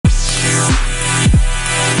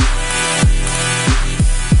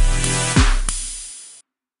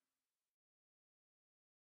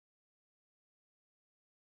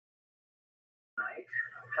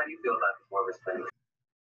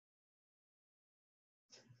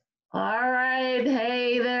All right.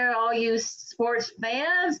 Hey there, all you sports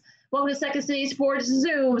fans. Welcome to Second City Sports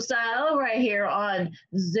Zoom style right here on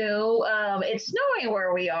Zoom. It's snowing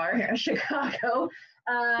where we are here in Chicago.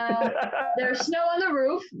 Uh, there's snow on the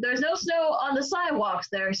roof. There's no snow on the sidewalks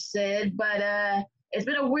there, Sid, but it's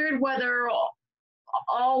been a weird weather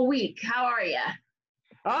all week. How are you?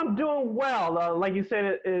 I'm doing well. Like you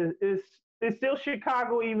said, it's still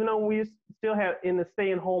Chicago, even though we still have in the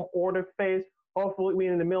stay-at-home order phase. Hopefully,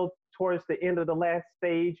 we're in the middle towards the end of the last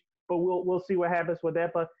stage, but we'll see what happens with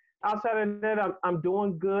that. But outside of that, I'm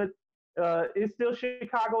doing good. It's still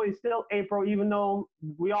Chicago. It's still April, even though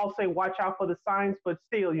we all say watch out for the signs, but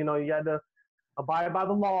still, you got to abide by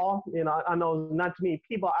the law. I know not too many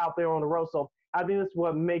people out there on the road, so I think that's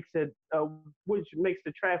what makes it, which makes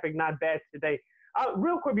the traffic not bad today.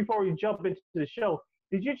 Real quick before we jump into the show,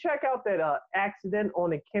 did you check out that accident on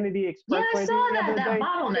the Kennedy Yeah, I Expressway saw the other that day?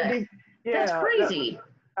 bottleneck. Yeah, That's crazy.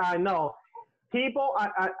 I know. People,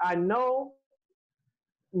 I know.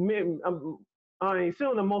 I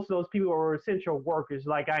assume that most of those people are essential workers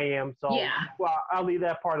like I am, so Yeah. well, I'll leave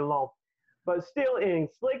that part alone. But still, in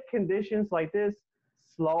slick conditions like this,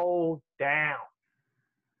 slow down.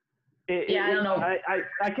 Yeah, I don't know.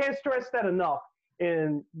 I can't stress that enough.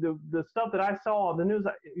 And the stuff that I saw on the news,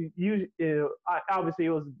 obviously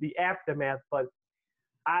it was the aftermath, but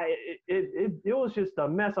it was just a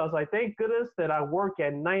mess. I was like, thank goodness that I work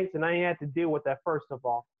at nights and I ain't had to deal with that, first of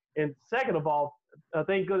all. And second of all,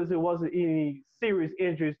 thank goodness it wasn't any serious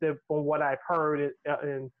injuries that, from what I've heard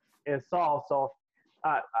and saw. So,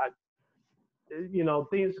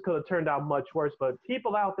 things could have turned out much worse. But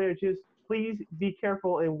people out there, just please be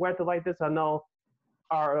careful in weather like this. I know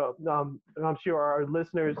I'm sure our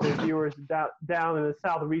listeners and viewers down in the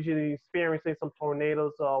south region are experiencing some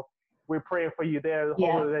tornadoes. So we're praying for you there.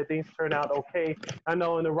 Yeah. Hopefully that things turn out okay. I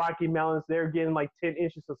know in the Rocky Mountains they're getting like 10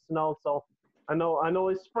 inches of snow. So I know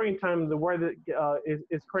it's springtime. The weather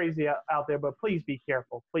is crazy out there, but please be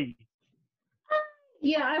careful, please.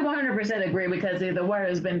 Yeah, I 100% agree because the weather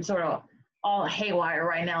has been sort of all haywire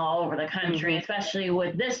right now all over the country, especially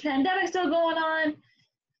with this pandemic still going on.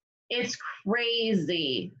 It's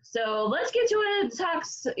crazy. So let's get to it.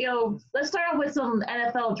 Talks. Let's start off with some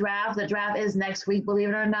NFL draft. The draft is next week, believe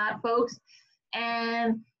it or not, folks.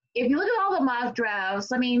 And if you look at all the mock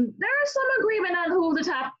drafts, I mean, there's some agreement on who the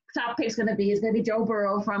top pick's going to be. It's going to be Joe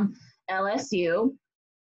Burrow from LSU.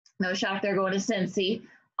 No shock, they're going to Cincy.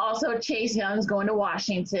 Also, Chase Young's going to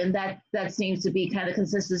Washington. That seems to be kind of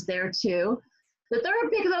consistent there too. The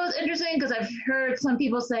third pick though is interesting because I've heard some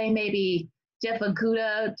people say maybe Jeff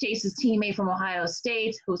Okudah, Chase's teammate from Ohio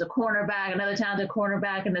State, who's a cornerback, another talented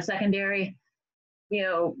cornerback in the secondary.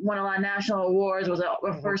 Won a lot of national awards, was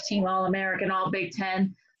a first-team All-American, All Big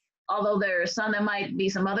Ten. Although there's some that might be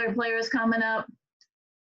some other players coming up.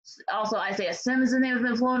 Also, Isaiah Simmons' name has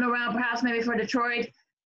been flown around, perhaps maybe for Detroit.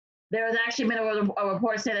 There has actually been a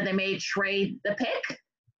report saying that they may trade the pick.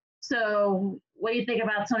 So what do you think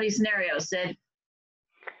about some of these scenarios, Sid?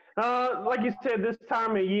 Like you said, this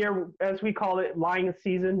time of year, as we call it, lion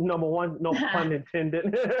season, number one, no pun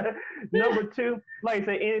intended. Number two, like I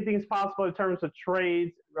say, anything's possible in terms of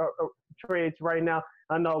trades right now.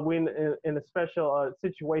 I know we're in a special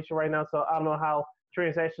situation right now, so I don't know how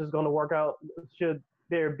transactions are going to work out should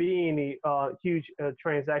there be any huge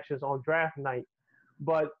transactions on draft night.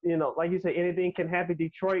 But, like you say, anything can happen.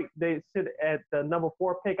 Detroit, they sit at the number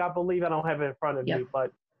 4 pick, I believe. I don't have it in front of me,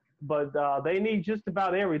 but they need just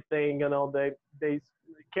about everything. They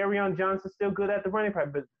Kerryon Johnson's still good at the running back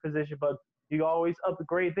position, but you always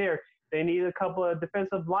upgrade there. They need a couple of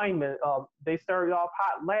defensive linemen. They started off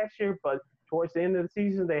hot last year, but towards the end of the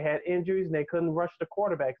season they had injuries and they couldn't rush the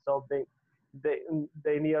quarterback. So they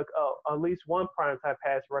need at least one prime type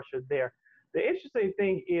pass rusher there. The interesting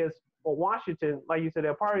thing is for Washington, like you said,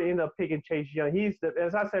 they'll probably end up picking Chase Young.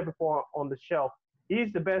 As I said before on the show,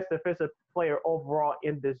 he's the best defensive player overall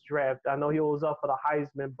in this draft. I know he was up for the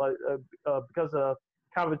Heisman, but because of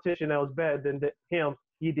competition that was better than him,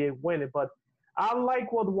 he did win it. But I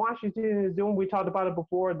like what Washington is doing. We talked about it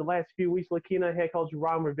before the last few weeks. Lakina head coach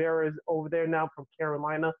Ron Rivera is over there now from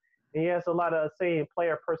Carolina, and he has a lot of say in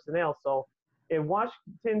player personnel. So if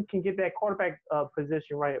Washington can get that quarterback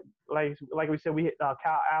position right, like we said, we hit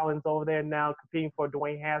Kyle Allen's over there now competing for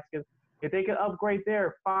Dwayne Haskins. If they can upgrade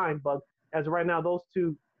there, fine. But as of right now, those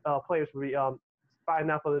two players will be fighting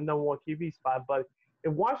out for the number 1 QB spot. But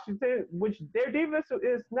in Washington, which their defense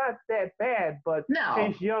is not that bad, but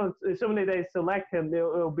Chase Young, assuming they select him,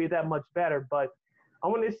 it'll be that much better. But I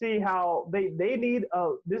want to see how they need.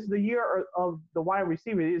 This is the year of the wide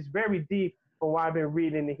receiver. It's very deep from what I've been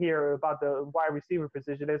reading here about the wide receiver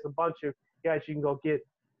position, there's a bunch of guys you can go get.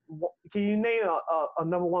 Can you name a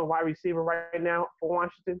number one wide receiver right now for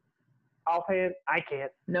Washington? Offhand, I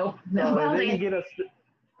can't. Nope. So No, I don't think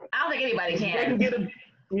anybody can. They can get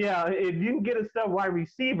if you can get a stud wide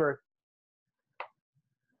receiver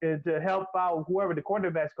to help out whoever the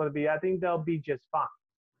quarterback's going to be, I think they'll be just fine.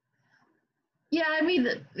 I think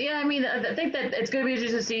that it's going to be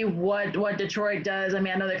interesting to see what Detroit does. I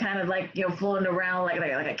mean, I know they're kind of like, fooling around like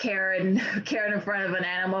a carrot in front of an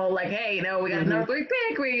animal. Like, hey, we got another 3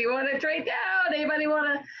 pick. We want to trade down.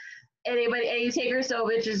 Any takers? So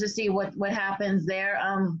interested to see what happens there.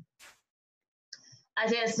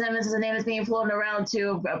 Isaiah Simmons is a name that's being floated around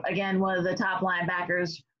too. Again, one of the top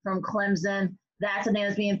linebackers from Clemson. That's a name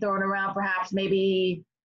that's being thrown around. Perhaps maybe,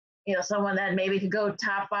 someone that maybe could go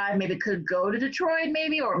top 5, maybe could go to Detroit,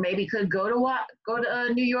 or maybe could go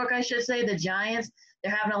to New York, I should say. The Giants,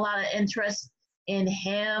 they're having a lot of interest in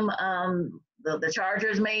him. The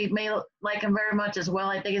Chargers may like him very much as well.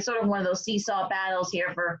 I think it's sort of one of those seesaw battles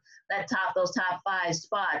here for those top 5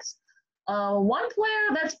 spots. One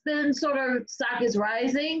player that's been sort of stock is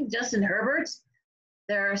rising, Justin Herbert.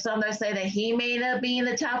 There are some that say that he may end up being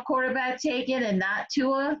the top quarterback taken and not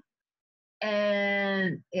Tua.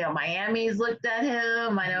 And, Miami's looked at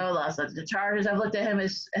him. I know the Chargers have looked at him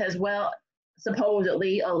as well,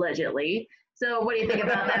 supposedly, allegedly. So what do you think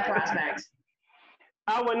about that prospect?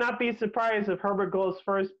 I would not be surprised if Herbert goes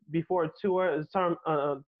first before Tua in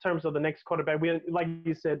terms of the next quarterback. Like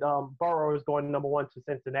you said, Burrow is going number 1 to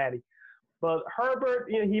Cincinnati. But Herbert,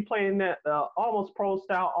 he played in that almost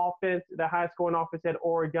pro-style offense, the high-scoring offense at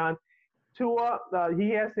Oregon. Tua, he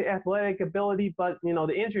has the athletic ability, but,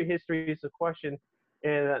 the injury history is a question.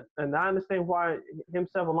 And I understand why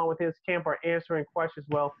himself, along with his camp, are answering questions.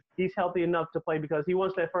 Well, he's healthy enough to play because he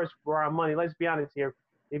wants that first round money. Let's be honest here.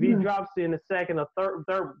 If he drops in the second or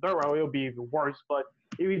third round, it'll be even worse. But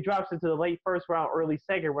if he drops into the late first round, early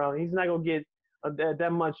second round, he's not going to get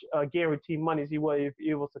that much guaranteed money as he would if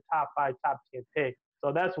it was a top 5, top 10 pick.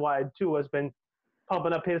 So that's why Tua's been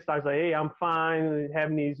pumping up his stocks like, hey, I'm fine,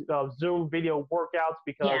 having these Zoom video workouts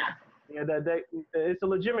because it's a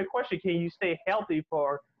legitimate question. Can you stay healthy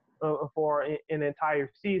for an entire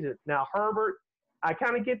season? Now, Herbert, I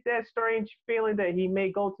kind of get that strange feeling that he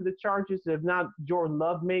may go to the Chargers. If not, Jordan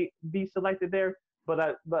Love may be selected there. But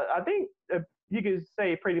I think you could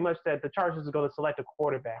say pretty much that the Chargers are going to select a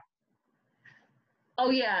quarterback. Oh,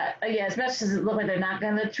 yeah, especially since it looks like they're not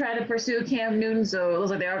going to try to pursue Cam Newton, so it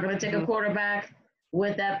looks like they are going to take a quarterback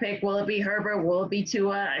with that pick. Will it be Herbert? Will it be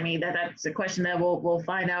Tua? I mean, that's a question that we'll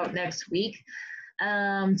find out next week.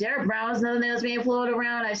 Derek Brown is another name that's being floated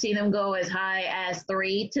around. I've seen them go as high as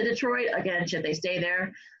 3 to Detroit. Again, should they stay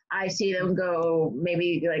there? I see them go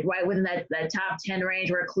maybe like right within that top 10 range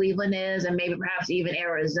where Cleveland is, and maybe perhaps even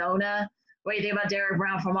Arizona. What do you think about Derek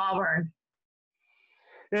Brown from Auburn?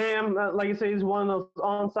 And like you say, he's one of those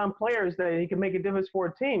on-time players that he can make a difference for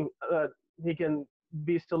a team. He can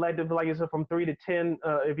be selective, like you said, from 3 to 10.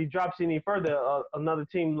 If he drops any further, another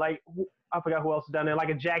team like I forgot who else is down there, like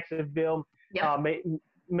a Jacksonville,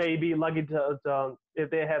 may be lucky to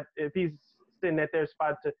if he's sitting at their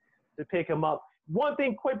spot to pick him up. One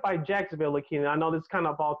thing quick by Jacksonville, Lakina, I know this is kind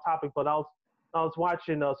of off topic, but I was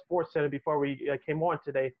watching Sports Center before we came on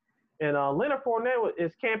today. And Leonard Fournette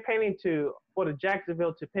is campaigning for the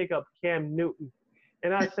Jacksonville to pick up Cam Newton.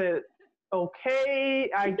 And I said, okay,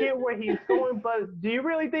 I get where he's going, but do you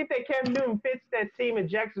really think that Cam Newton fits that team in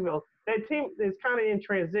Jacksonville? That team is kind of in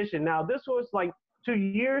transition. Now, this was like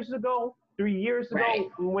 3 years ago, Right.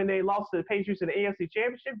 when they lost to the Patriots in the AFC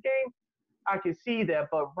Championship game. I can see that.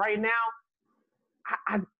 But right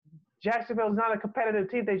now, Jacksonville is not a competitive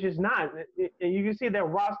team. They're just not. And you can see their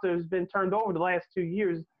roster has been turned over the last 2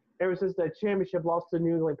 years, ever since that championship loss to the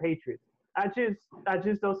New England Patriots. I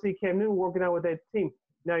just don't see Cam Newton working out with that team.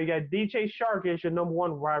 Now you got DJ Shark as your number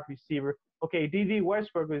 1 wide receiver. Okay, D.D.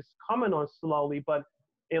 Westbrook is coming on slowly, but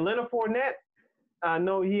in Leonard Fournette, I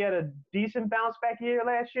know he had a decent bounce back year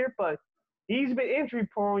last year, but he's been injury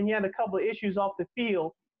prone. He had a couple of issues off the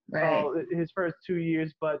field his first 2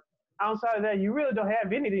 years, but outside of that, you really don't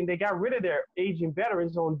have anything. They got rid of their aging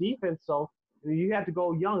veterans on defense, so you have to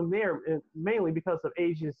go young there, mainly because of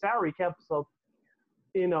age and salary cap. So,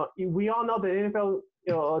 we all know that NFL,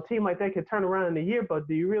 a team like that can turn around in a year, but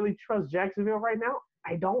do you really trust Jacksonville right now?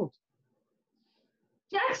 I don't.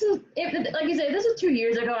 Jackson, like you said, this was 2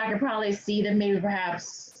 years ago. I could probably see them maybe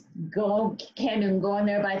perhaps Cam Newton going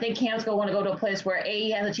there, but I think Cam's going to want to go to a place where A,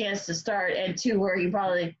 he has a chance to start, and 2, where he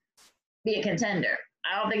probably be a contender.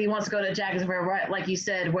 I don't think he wants to go to Jacksonville, right, like you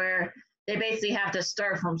said, where they basically have to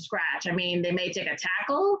start from scratch. I mean, they may take a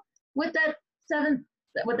tackle with that seventh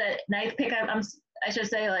with that ninth pick. I should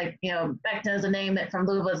say, like, Becton is a name that from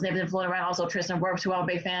Louisville has been floating around. Also Tristan Wirfs, who I'm a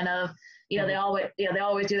big fan of. They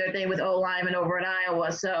always do their thing with O linemen over in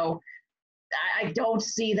Iowa. So I don't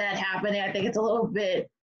see that happening. I think it's a little bit.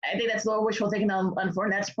 I think that's a little wishful thinking on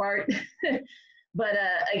Fournette's part. But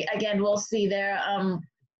again, we'll see there.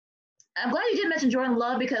 I'm glad you did mention Jordan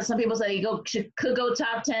Love because some people say he could go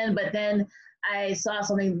top 10, but then I saw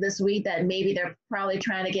something this week that maybe they're probably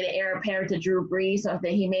trying to get an heir apparent to Drew Brees, so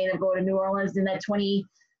that he may have go to New Orleans in that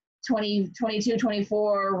 22,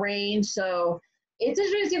 24 range. So it's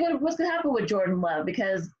interesting to see what's going to happen with Jordan Love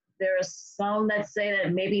because there's some that say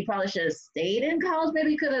that maybe he probably should have stayed in college.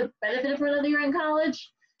 Maybe he could have benefited for another year in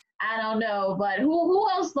college. I don't know, but who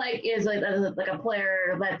else is like a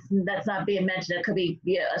player that's not being mentioned that could be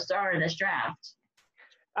a star in this draft?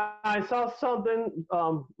 I saw something.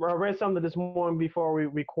 I read something this morning before we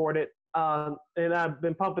recorded, and I've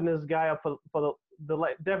been pumping this guy up for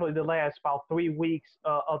definitely the last about 3 weeks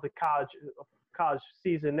of the college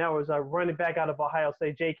season. That was a running back out of Ohio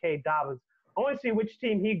State, J.K. Dobbins. I want to see which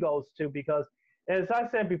team he goes to because, as I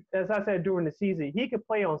said during the season, he could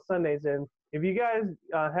play on Sundays. And if you guys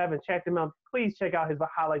haven't checked him out, please check out his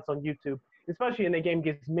highlights on YouTube, especially in the game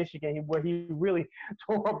against Michigan, where he really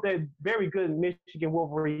tore up that very good Michigan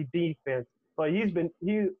Wolverine defense. But he's been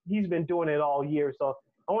doing it all year. So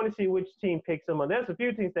I want to see which team picks him up. There's a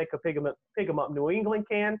few teams that could pick him up. New England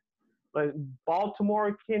can, but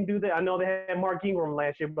Baltimore can do that. I know they had Mark Ingram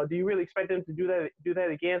last year, but do you really expect them to do that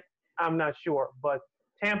again? I'm not sure. But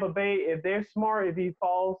Tampa Bay, if they're smart, if he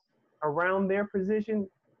falls around their position,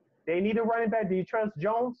 they need a running back. Do you trust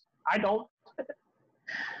Jones? I don't.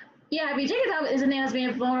 Yeah, I mean, Jacob is a name that's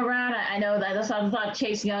being flown around. I know that. That's why I thought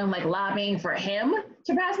Chase Young, like, lobbying for him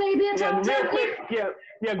to perhaps maybe be a top 10 pick.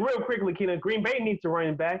 Real quickly, Keena. Green Bay needs a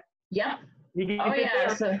running back. Yep.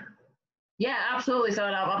 Yeah, absolutely. So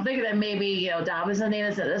I'm thinking that maybe, Dobbins is a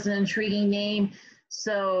name that's an intriguing name.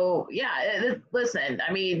 So, yeah, listen,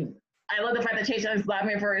 I mean, I love the fact that Chase Young's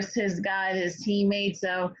lobbying for his guy, his teammate.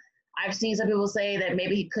 So I've seen some people say that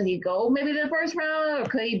maybe could he go maybe the first round or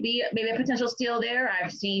could he be maybe a potential steal there?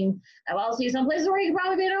 I've also seen some places where he could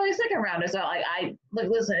probably be an early second rounder. So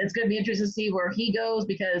listen, it's going to be interesting to see where he goes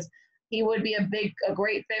because he would be a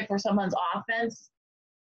great fit for someone's offense.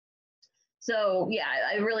 So, yeah,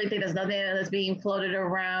 I really think there's nothing that's being floated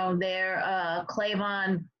around there.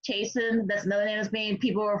 Clavon Chasen, that's another name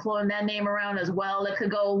people are floating that name around as well. That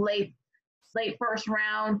could go late first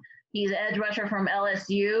round. He's an edge rusher from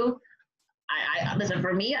LSU. Listen,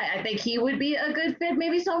 for me, I think he would be a good fit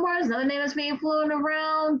maybe somewhere. There's another name that's being floated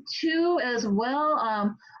around too as well.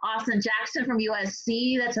 Austin Jackson from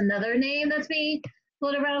USC, that's another name that's being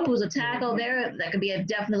floated around who's a tackle there. That could be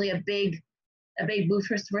definitely a big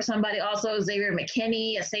boost for somebody. Also, Xavier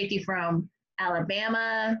McKinney, a safety from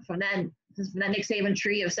Alabama, from that Nick Saban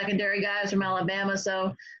tree of secondary guys from Alabama.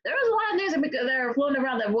 So there was a lot of names that are floating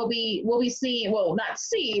around that we'll be seeing. Well, not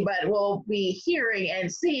see, but we'll be hearing and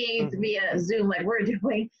seeing via Zoom like we're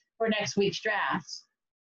doing for next week's drafts.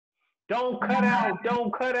 Don't cut out.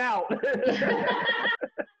 Don't cut out.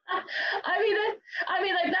 I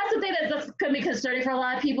mean, like that's the thing that's going to be concerning for a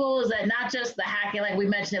lot of people is that not just the hacking, like we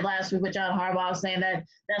mentioned it last week with John Harbaugh saying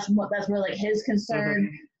that's really like his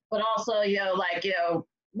concern, but also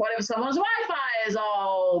what if someone's Wi-Fi is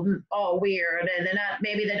all weird and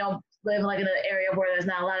maybe they don't live like in an area where there's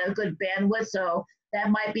not a lot of good bandwidth, so that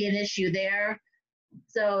might be an issue there.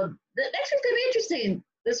 So the next week's gonna be interesting.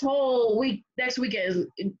 This whole week, next week is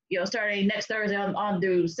starting next Thursday on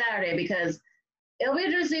through Saturday because it'll be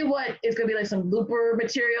interesting to see what it's going to be like some looper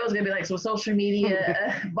material. It's going to be like some social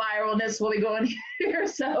media viralness will be going here.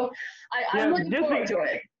 So I'm looking forward to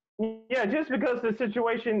it. Yeah, just because the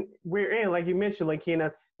situation we're in, like you mentioned,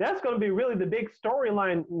 Lakina, that's going to be really the big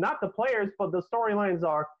storyline, not the players, but the storylines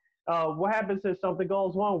are what happens if something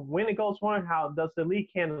goes wrong, when it goes wrong, how does the league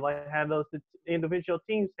handle it, how does the individual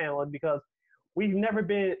teams handle it, because we've never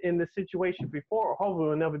been in this situation before. Hopefully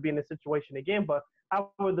we'll never be in this situation again, but how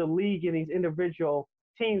would the league and these individual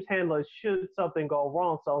teams handle it should something go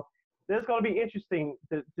wrong? So it's going to be interesting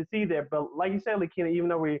to see there. But like you said, Lakina, even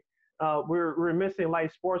though we're missing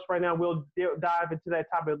live sports right now, we'll dive into that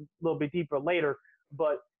topic a little bit deeper later.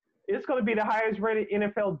 But it's going to be the highest rated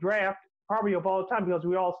NFL draft probably of all time because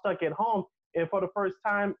we're all stuck at home. And for the first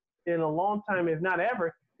time in a long time, if not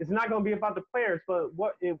ever, it's not going to be about the players, but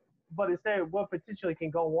instead what potentially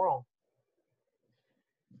can go wrong.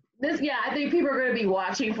 I think people are going to be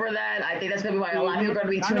watching for that. I think that's going to be why a lot of people are going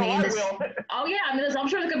to be I know tuning in. I will. Oh yeah, I mean, I'm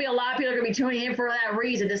sure there's going to be a lot of people are going to be tuning in for that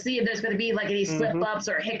reason to see if there's going to be like any slip ups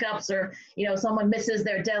or hiccups or someone misses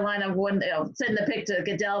their deadline of when sending the pic to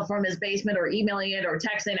Goodell from his basement or emailing it or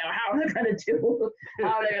texting or how they're going to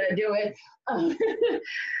do it.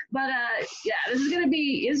 But yeah, this is going to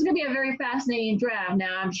be a very fascinating draft.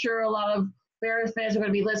 Now I'm sure a lot of Bears fans are going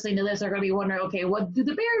to be listening to this. Are going to be wondering, okay, what do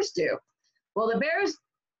the Bears do? Well, the Bears,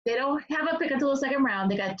 they don't have a pick until the second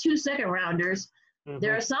round. They got 2 second-rounders.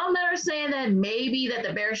 There are some that are saying that maybe that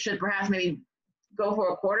the Bears should perhaps maybe go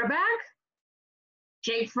for a quarterback.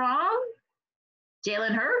 Jake Fromm,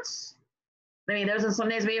 Jalen Hurts. I mean, there's some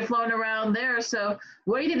names being flown around there. So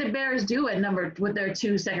what do you think the Bears do with their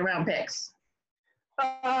 2 second-round picks?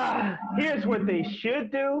 Here's what they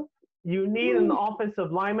should do. You need an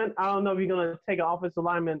offensive lineman. I don't know if you're going to take an offensive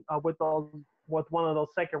lineman with one of those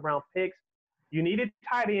second-round picks. You need a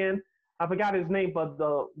tight end. I forgot his name, but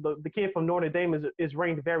the kid from Notre Dame is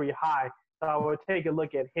ranked very high. So I would take a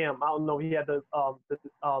look at him. I don't know if he had the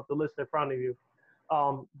list in front of you.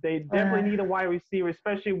 They definitely need a wide receiver,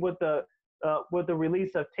 especially with the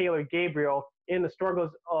release of Taylor Gabriel and the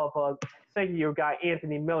struggles of second-year guy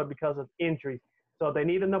Anthony Miller because of injuries. So they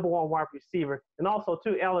need a number 1 wide receiver. And also,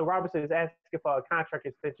 too, Allen Robinson is asking for a contract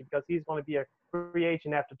extension because he's going to be a free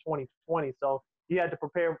agent after 2020. So you have to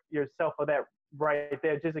prepare yourself for that right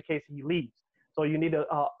there just in case he leaves. So you need a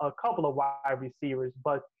couple of wide receivers.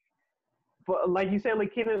 But like you said,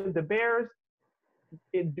 Lakina, the Bears,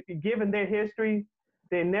 given their history,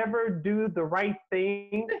 they never do the right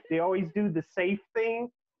thing. They always do the safe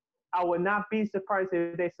thing. I would not be surprised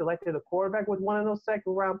if they selected a quarterback with one of those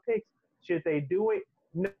second-round picks. Should they do it?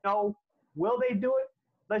 No. Will they do it?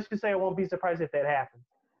 Let's just say I won't be surprised if that happens.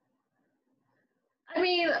 I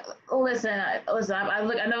mean, listen.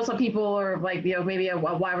 I know some people are like, maybe a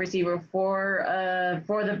wide receiver for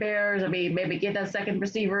the Bears. I mean, maybe get that second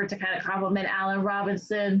receiver to kind of complement Allen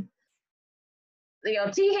Robinson. T.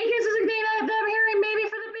 Higgins is a name that I'm hearing maybe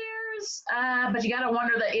for the Bears. But you got to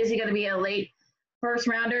wonder is he going to be a late first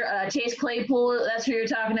rounder? Chase Claypool, that's who you're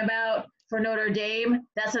talking about for Notre Dame.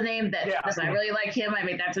 That's a name that I really like him. I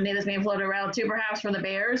mean, that's a name that's being floated around too, perhaps for the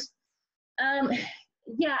Bears.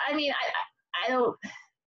 Yeah, I mean, I don't.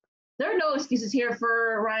 There are no excuses here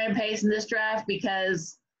for Ryan Pace in this draft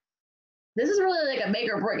because this is really like a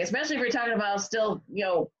make or break, especially if you're talking about still,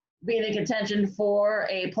 being in contention for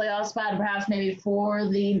a playoff spot, perhaps maybe for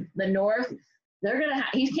the North. They're gonna.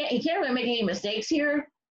 He can't really make any mistakes here.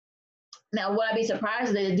 Now, would I be surprised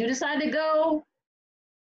if they do decide to go?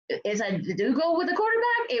 Do go with the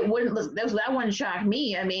quarterback? It wouldn't. That wouldn't shock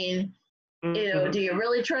me. I mean. Do you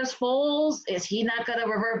really trust Foles? Is he not going to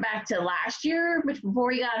revert back to last year before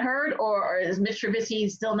he got hurt? Or is Mitch Trubisky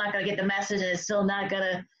still not going to get the message and is still not going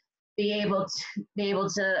to be able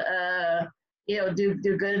to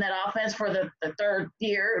do good in that offense for the third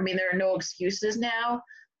year? I mean, there are no excuses now.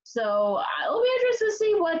 So I'll be interested to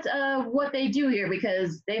see what they do here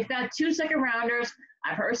because they've got 2 second-rounders.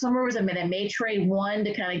 I've heard some rumors that they may trade one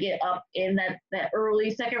to kind of get up in that early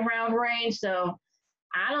second-round range. So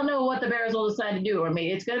I don't know what the Bears will decide to do. I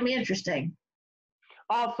mean, it's going to be interesting.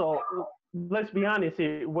 Also, let's be honest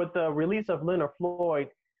here. With the release of Leonard Floyd,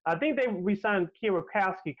 I think they re-signed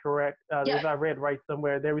Kwiatkowski, correct? As I read right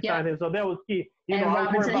somewhere. They re-signed him. So that was key. And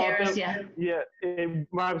Robinson Harris, and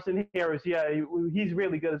Robinson Harris, he's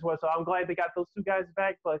really good as well. So I'm glad they got those 2 guys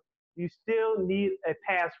back, but you still need a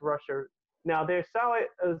pass rusher. Now, they're solid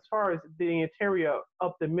as far as the interior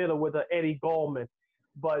up the middle with Eddie Goldman,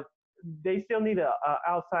 but they still need a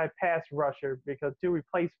outside pass rusher because to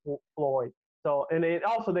replace Floyd. So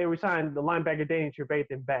they resigned the linebacker Danny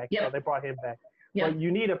Trevathan back. Yep. So they brought him back. Yep. But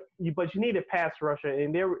you need a pass rusher,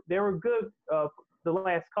 and they were good the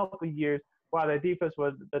last couple of years while their defense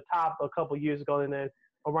was the top a couple of years ago, and then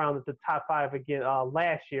around the top 5 again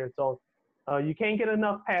last year. So you can't get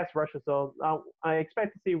enough pass rushers. So I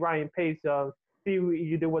expect to see Ryan Pace see what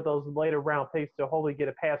you do with those later round picks to hopefully get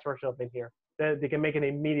a pass rusher up in here that they can make an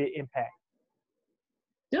immediate impact.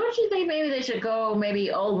 Don't you think maybe they should go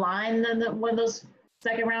maybe O-line than one of those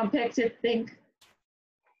second-round picks, you think?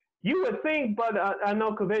 You would think, but I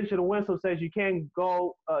know conventional wisdom says you can't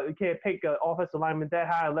pick an offensive lineman that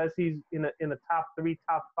high unless he's in the top 3,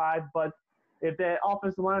 top 5. But if that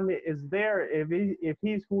offensive lineman is there, if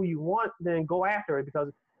he's who you want, then go after it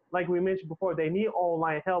because, like we mentioned before, they need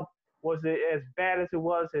O-line help. Was it as bad as it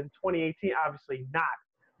was in 2018? Obviously not.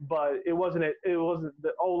 But it wasn't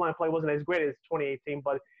the O-line play wasn't as great as 2018,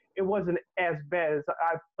 but it wasn't as bad as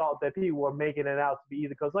I thought that people were making it out to be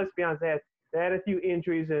either. Because let's be honest, they had a few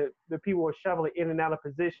injuries and the people were shoveling in and out of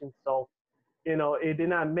positions. So It did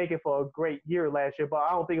not make it for a great year last year, but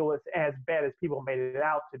I don't think it was as bad as people made it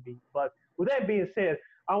out to be. But with that being said,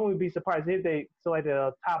 I wouldn't be surprised if they selected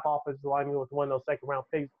a top offensive lineman with one of those second round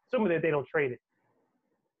picks, assuming that they don't trade it.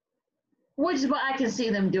 Which is what I can see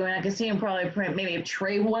them doing. I can see them probably maybe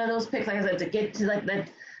trade one of those picks, like I said, to get to like that,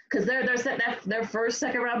 because their first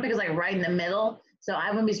second round pick is like right in the middle. So I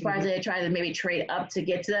wouldn't be surprised if they try to maybe trade up to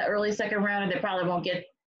get to that early second round, and they probably won't get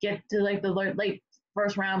to like the late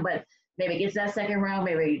first round, but maybe get to that second round,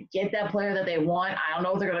 maybe get that player that they want. I don't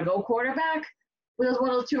know if they're going to go quarterback with one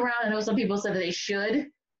of those 2 rounds. I know some people said that they should.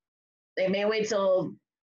 They may wait till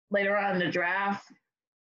later on in the draft.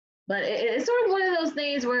 But it's sort of one of those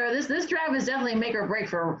things where this draft is definitely make or break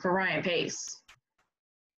for Ryan Pace.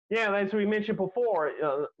 Yeah, as we mentioned before,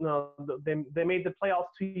 they made the playoffs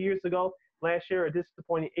 2 years ago. Last year, a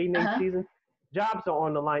disappointing 8-8 season. Jobs are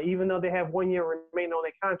on the line, even though they have 1 year remaining on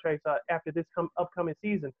their contracts after this upcoming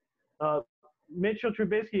season. Mitchell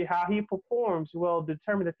Trubisky, how he performs will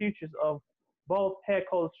determine the futures of both head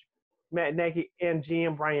coach Matt Nagy and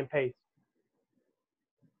GM Ryan Pace.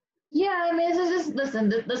 Yeah, I mean,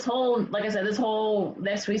 this whole, like I said, this whole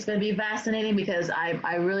next week's going to be fascinating because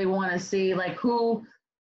I really want to see like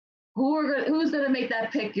who's going to make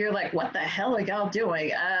that pick. You're like, what the hell are y'all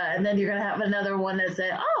doing? And then you're going to have another one that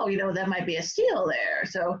said, oh, that might be a steal there.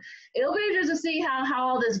 So it'll be interesting to see how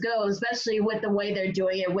all this goes, especially with the way they're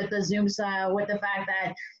doing it, with the Zoom style, with the fact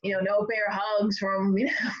that, no bear hugs from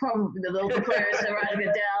the little players to Roger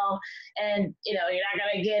Goodell. And, you're not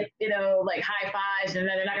going to get, like high fives, and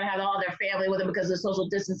then they're not going to have all their family with them because of the social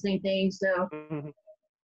distancing thing. So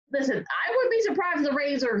listen, I wouldn't be surprised if the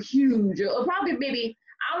Rays are huge. It'll probably maybe,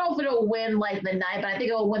 I don't know if it'll win like the night, but I think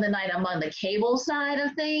it'll win the night among the cable side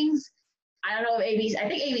of things. I don't know if ABC. I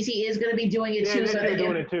think ABC is going to be doing it too. Yeah, they're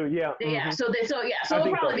doing it too. Yeah. Yeah. So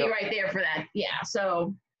it'll probably be right there for that. Yeah.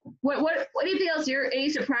 So what anything else? Any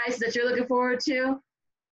surprises that you're looking forward to?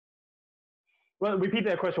 Well, repeat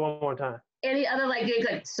that question one more time. Any other like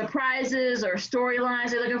surprises or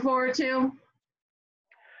storylines you're looking forward to?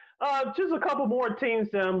 Just a couple more teams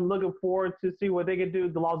that I'm looking forward to see what they can do.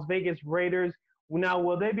 The Las Vegas Raiders. Now,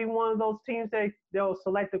 will they be one of those teams that they'll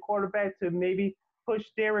select a quarterback to maybe push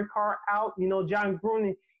Derek Carr out? John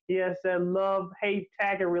Gruden, he has that love-hate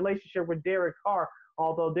tag and relationship with Derek Carr.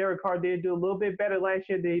 Although Derek Carr did do a little bit better last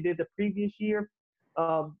year than he did the previous year.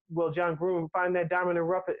 Will John Gruden find that diamond in the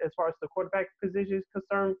rough as far as the quarterback position is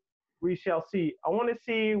concerned? We shall see. I want to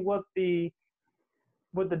see what the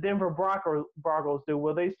Denver Broncos do.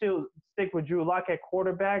 Will they still stick with Drew Lock at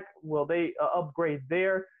quarterback? Will they upgrade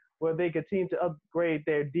there? Will they continue to upgrade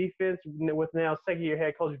their defense with now second-year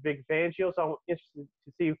head coach Vic Fangio? So I'm interested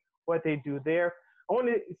to see what they do there. I want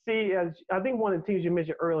to see, as I think one of the teams you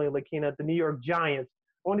mentioned earlier, Lakina, the New York Giants.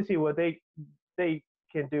 I want to see what they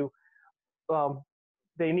can do.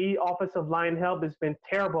 They need offensive line help. It's been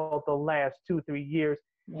terrible the last 2-3 years.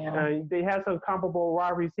 Yeah. They have some comparable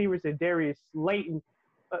wide receivers in Darius Slayton,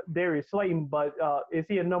 but is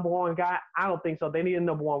he a number one guy? I don't think so. They need a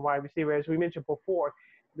number one wide receiver, as we mentioned before.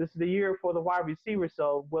 This is the year for the wide receiver,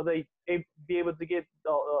 so will they be able to get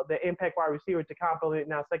the impact wide receiver to complement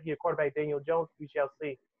now second-year quarterback Daniel Jones? We shall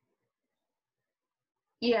see.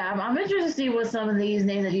 Yeah, I'm interested to see what some of these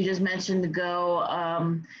names that you just mentioned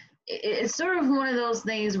go. It's sort of one of those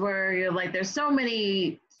things where you're like, there's so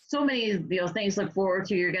many things to look forward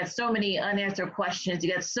to. You got so many unanswered questions.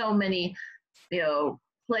 You got so many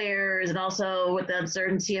players, and also with the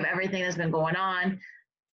uncertainty of everything that's been going on.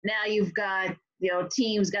 Now you've got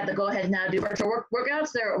teams got to go ahead and now do virtual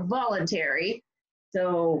workouts. They're voluntary.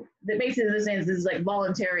 So basically this is like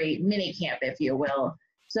voluntary mini camp, if you will.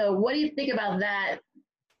 So what do you think about that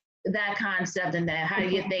concept, and that? How do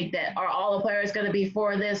you think that, are all the players going to be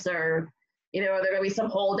for this, or are there going to be some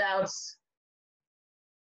holdouts?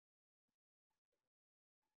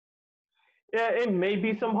 Yeah, it may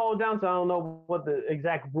be some holdouts. I don't know what the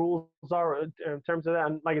exact rules are in terms of that.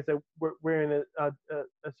 And like I said, we're in a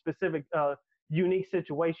specific unique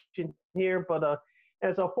situation here. But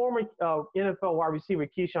as a former NFL wide receiver,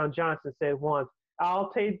 Keyshawn Johnson said once, I'll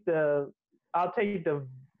take the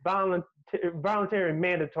voluntary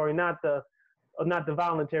mandatory, not the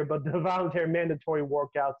voluntary, but the voluntary mandatory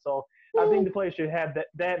workout. So I think the players should have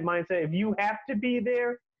that mindset. If you have to be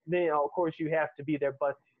there, then of course you have to be there.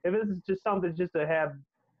 But if this is just something just to have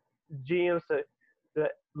GMs to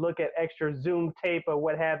look at extra Zoom tape or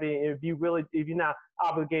what have you, if you're not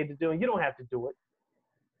obligated to do it, you don't have to do it.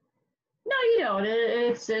 No, you don't.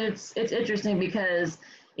 It's interesting because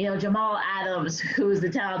Jamal Adams, who's the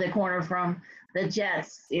talented corner from the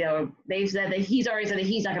Jets, they said that he's already said that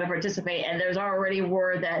he's not going to participate, and there's already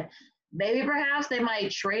word that maybe perhaps they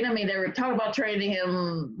might trade him. I mean, they were talking about trading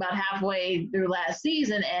him about halfway through last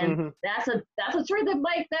season, and that's a trade that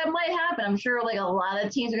might happen. I'm sure like a lot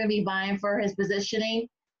of teams are going to be vying for his positioning.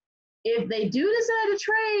 If they do decide to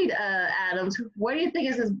trade Adams, what do you think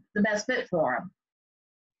is the best fit for him?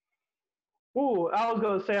 Ooh, I was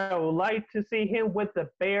going to say I would like to see him with the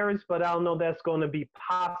Bears, but I don't know that's going to be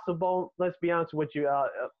possible. Let's be honest with you.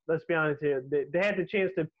 Let's be honest here. They had the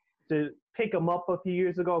chance to pick him up a few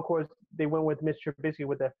years ago. Of course, they went with Mr. Trubisky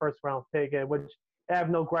with that first round pick, which I have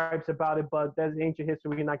no gripes about it, but that's ancient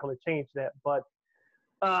history. We're not going to change that. But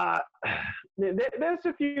there's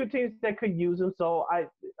a few teams that could use him, so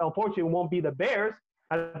unfortunately, it won't be the Bears.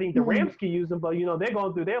 I think the Rams can use him, but, they're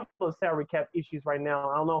going through their salary cap issues right now.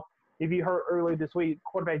 I don't know if you heard earlier this week,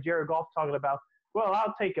 quarterback Jared Goff talking about, well,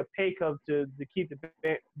 I'll take a pay cut to keep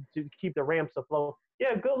the Rams afloat.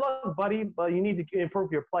 Yeah, good luck, buddy, but you need to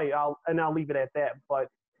improve your play. I'll leave it at that. But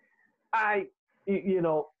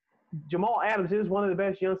Jamal Adams is one of the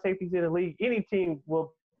best young safeties in the league. Any team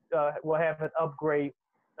will have an upgrade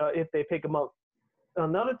if they pick him up.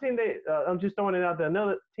 Another team I'm just throwing it out there.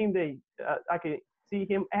 Another team I can see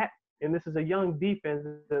him at, and this is a young defense.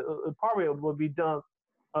 Probably will be done.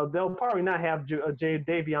 They'll probably not have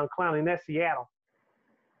Jadeveon Clowney, and that's Seattle.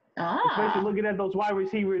 Especially looking at those wide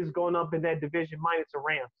receivers going up in that division minus the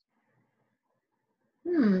Rams.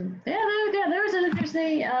 Yeah, there's an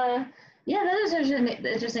interesting. That is an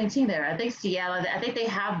interesting team there. I think Seattle. I think they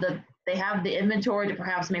have the inventory to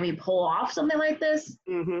perhaps maybe pull off something like this.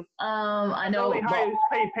 I know the highest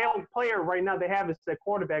paid player right now they have is their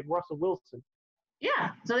quarterback Russell Wilson.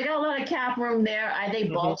 Yeah, so they got a lot of cap room there. I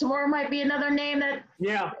think Baltimore might be another name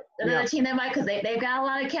another team that might, because they've got a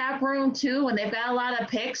lot of cap room too, and they've got a lot of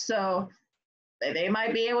picks, so they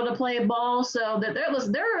might be able to play ball. So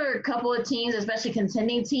there are a couple of teams, especially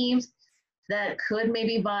contending teams, that could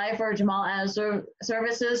maybe vie for Jamal Adams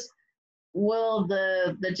services. Will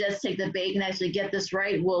the Jets take the bait and actually get this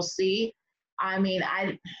right? We'll see. I mean,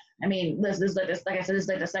 this is like I said, this is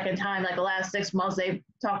like the second time, like the last 6 months they've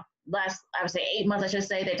talked. I would say 8 months, I should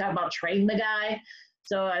say, they talk about trading the guy.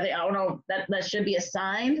 So I don't know, that should be a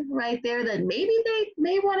sign right there that maybe they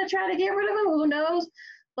may want to try to get rid of him. Who knows?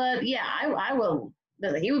 But yeah, I will.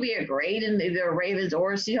 He would be a great in either Ravens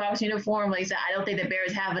or Seahawks uniform. Like I said, I don't think the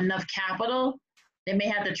Bears have enough capital. They may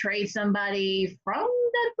have to trade somebody from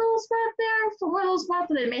that little spot there, from one of those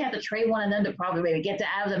spots. They may have to trade one of them to probably maybe get to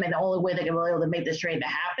Adams. I mean, the only way they can be able to make this trade to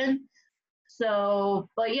happen. So,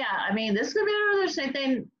 but yeah, I mean, this could be another same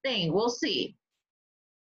thing. We'll see.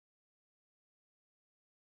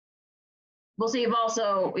 We'll see if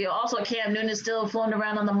also Cam Newton is still floating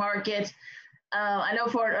around on the market. I know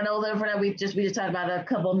that we just talked about a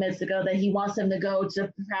couple of minutes ago that he wants them to go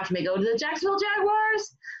to the Jacksonville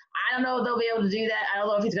Jaguars. I don't know if they'll be able to do that. I don't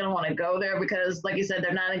know if he's going to want to go there because, like you said,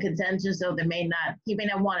 they're not in contention, so he may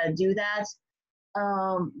not want to do that.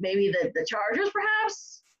 Maybe the Chargers,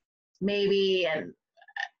 perhaps. Maybe, and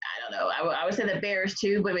I don't know. I would say the Bears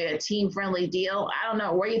too, but maybe a team-friendly deal. I don't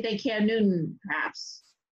know. Where do you think Cam Newton, perhaps?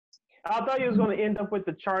 I thought he was going to end up with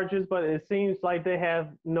the Chargers, but it seems like they have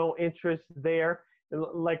no interest there.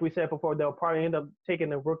 Like we said before, they'll probably end up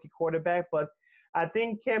taking a rookie quarterback. But I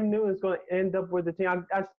think Cam Newton is going to end up with the team.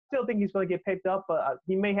 I still think he's going to get picked up, but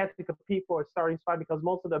he may have to compete for a starting spot because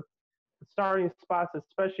most of the starting spots,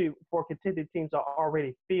 especially for contended teams, are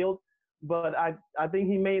already filled. But I think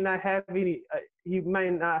he may not have any. He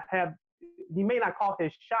may not call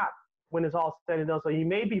his shot when it's all said and done. So he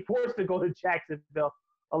may be forced to go to Jacksonville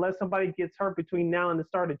unless somebody gets hurt between now and the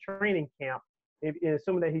start of training camp.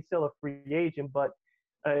 Assuming that he's still a free agent, but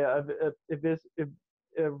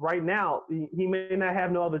right now he may not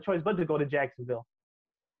have no other choice but to go to Jacksonville.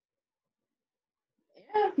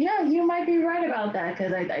 Yeah, you might be right about that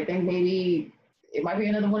because I think maybe it might be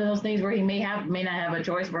another one of those things where he may not have a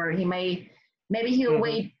choice, where he maybe he'll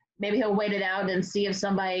wait it out and see if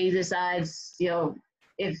somebody decides,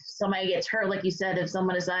 if somebody gets hurt, like you said, if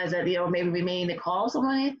someone decides that, maybe we may need to call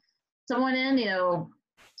someone in,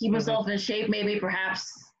 keep himself in shape, maybe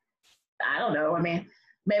perhaps, I don't know. I mean,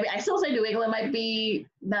 maybe I still say New England might be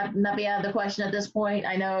not be out of the question at this point.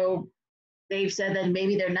 I know they've said that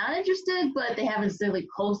maybe they're not interested, but they haven't really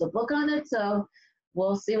closed the book on it. So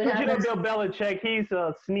we'll see what happens. Bill Belichick, he's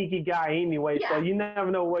a sneaky guy anyway, so you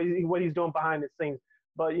never know what he's doing behind the scenes.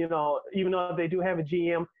 But, even though they do have a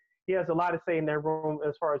GM, he has a lot to say in their room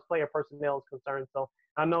as far as player personnel is concerned. So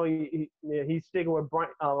I know he's sticking with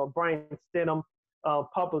Brian Stidham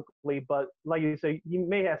publicly, but like you say, he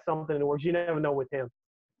may have something in the works. You never know with him.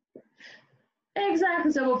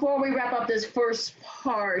 Exactly. So before we wrap up this first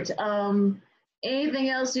part, Anything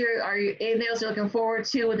else you're looking forward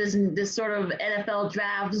to with this sort of NFL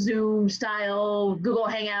draft Zoom style Google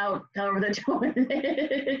Hangout, however they're doing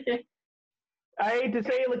it? I hate to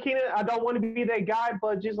say it, Lakina, I don't want to be that guy,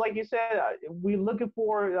 but just like you said, we're looking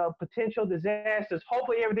for potential disasters.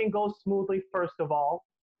 Hopefully, everything goes smoothly. First of all,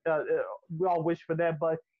 we all wish for that.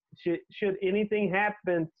 But should anything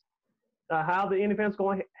happen, how the NFL is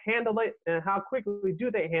going to handle it, and how quickly do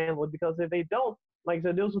they handle it? Because if they don't, like I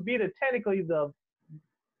said, this will be technically the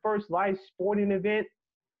first live sporting event.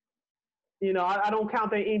 You know, I don't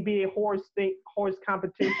count the NBA horse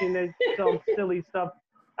competition as some silly stuff.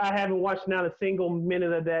 I haven't watched not a single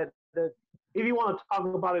minute of that. If you want to talk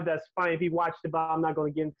about it, that's fine. If you watched it, but I'm not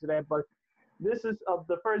going to get into that. But this is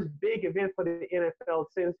the first big event for the NFL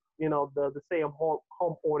since the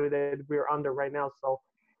stay-at-home order that we're under right now. So,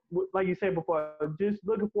 like you said before, just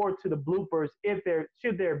looking forward to the bloopers if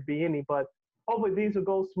should there be any. But hopefully these will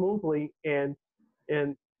go smoothly and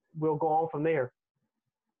we'll go on from there.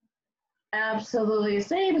 Absolutely.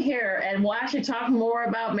 Same here. And we'll actually talk more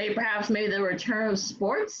about perhaps the return of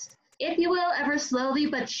sports, if you will, ever slowly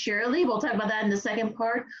but surely. We'll talk about that in the second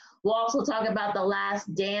part. We'll also talk about The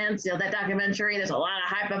Last Dance, that documentary. There's a lot of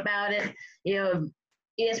hype about it.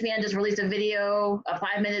 ESPN just released a video, a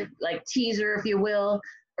 5-minute teaser, if you will,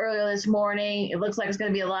 earlier this morning. It looks like it's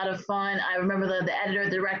going to be a lot of fun. I remember the editor,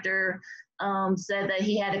 director said that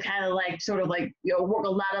he had to kind of work a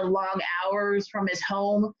lot of long hours from his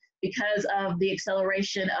home because of the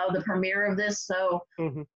acceleration of the premiere of this. So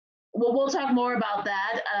we'll talk more about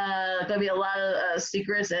that. Going to be a lot of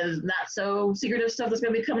secrets and not so secretive stuff that's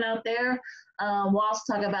going to be coming out there. We'll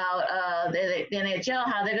also talk about the NHL,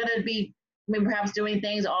 how they're going to be perhaps doing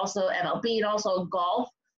things, also MLB and also golf.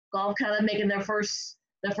 Golf kind of making their first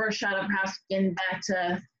shot of perhaps getting back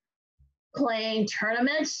to playing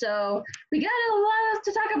tournaments. So we got a lot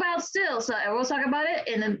to talk about still. So we'll talk about it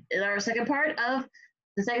in our second part of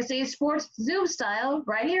the Second Stage Sports Zoom style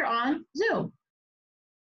right here on Zoom.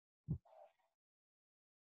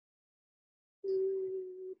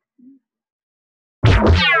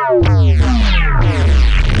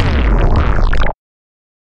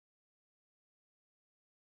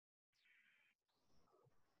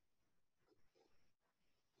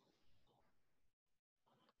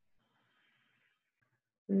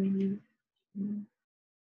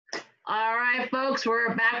 All right, folks,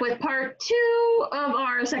 we're back with part 2 of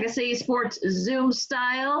our Second City Sports Zoom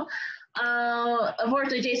style.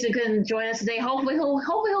 Unfortunately, Jason couldn't join us today. Hopefully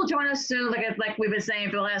he'll join us soon. Like we've been saying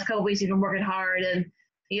for the last couple of weeks, he's been working hard, and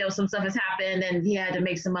some stuff has happened, and he had to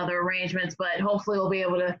make some other arrangements. But hopefully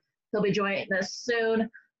he'll be joining us soon.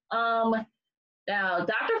 Now,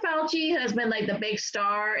 Dr. Fauci has been the big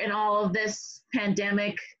star in all of this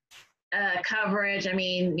pandemic coverage. I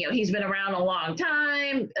mean, he's been around a long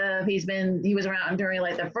time. He was around during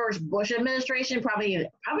the first Bush administration, probably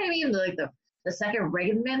even the second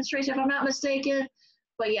Reagan administration, if I'm not mistaken.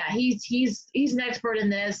 But yeah, he's an expert in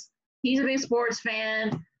this. He's a big sports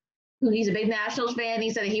fan. He's a big Nationals fan. He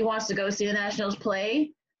said that he wants to go see the Nationals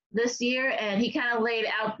play this year, and he kind of laid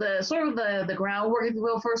out the groundwork, if you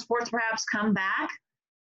will, for sports perhaps come back.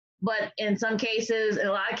 But in some cases, in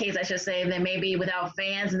a lot of cases, I should say, they may be without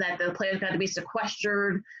fans and that the players got to be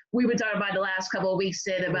sequestered. We've been talking about the last couple of weeks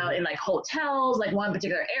about in hotels, one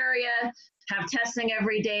particular area, have testing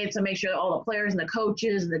every day to make sure that all the players and the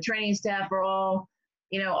coaches and the training staff are all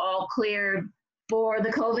cleared for the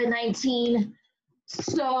COVID-19.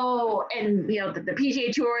 So, and the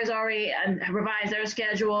PGA Tour has already revised their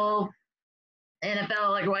schedule.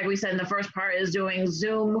 NFL, like we said in the first part, is doing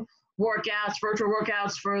Zoom workouts, virtual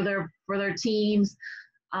workouts for their teams,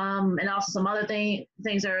 and also some other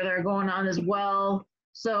things that are going on as well.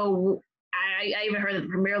 So I even heard that the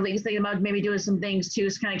Premier League's thinking about maybe doing some things too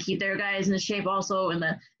to kind of keep their guys in shape, also, and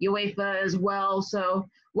the UEFA as well. So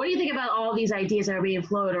what do you think about all these ideas that are being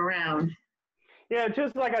floated around? Yeah,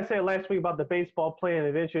 just like I said last week about the baseball plan,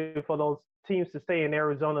 eventually for those teams to stay in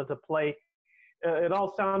Arizona to play. It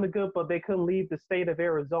all sounded good, but they couldn't leave the state of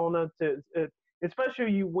Arizona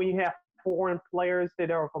especially when you have foreign players that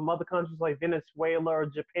are from other countries like Venezuela or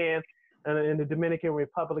Japan and the Dominican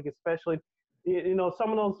Republic especially. Some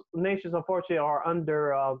of those nations, unfortunately, are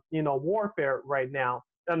under, warfare right now.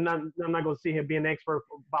 I'm not going to sit here being an expert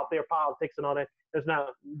about their politics and all that. That's not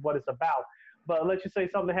what it's about. But let's just say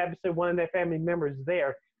something happens to one of their family members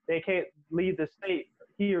there. They can't leave the state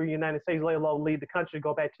here in the United States, let alone leave the country,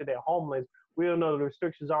 go back to their homelands. We don't know the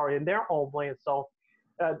restrictions are in their homeland. So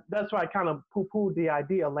that's why I kind of poo-pooed the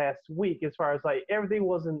idea last week as far as everything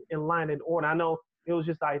wasn't in line and order. I know it was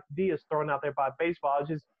just ideas thrown out there by baseball. It's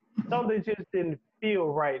just something just didn't feel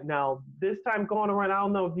right. Now, this time going around, I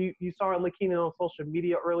don't know if you saw it, Lakina, on social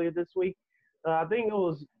media earlier this week. I think it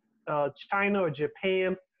was China or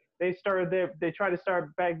Japan. They tried to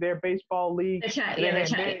start back their baseball league.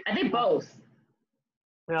 I think both.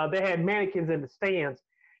 They had mannequins in the stands.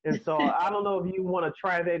 And so I don't know if you want to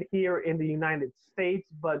try that here in the United States,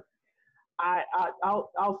 but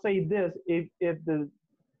I'll say this: if the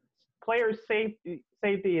player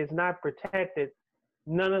safety is not protected,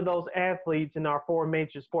 none of those athletes in our four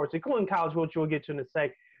major sports, including college, which we'll get to in a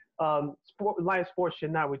sec, live sports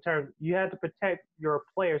should not return. You have to protect your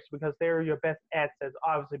players because they're your best assets,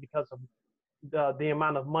 obviously because of the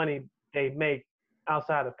amount of money they make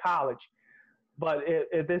outside of college. But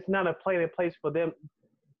if it's not a place for them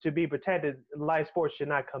to be protected, live sports should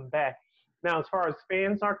not come back. Now, as far as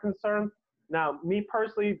fans are concerned, now me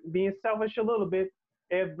personally, being selfish a little bit,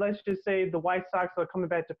 if let's just say the White Sox are coming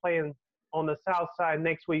back to playing on the South Side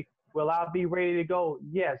next week, will I be ready to go?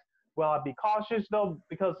 Yes. Will I be cautious though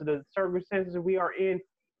because of the circumstances we are in?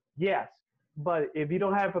 Yes. But if you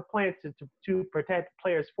don't have a plan to protect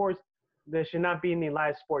players' sports, there should not be any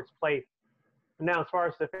live sports played. Now, as far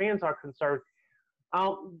as the fans are concerned,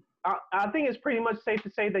 I think it's pretty much safe to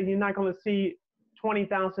say that you're not going to see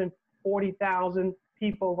 20,000, 40,000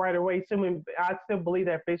 people right away. Assuming I still believe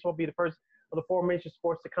that baseball will be the first of the four major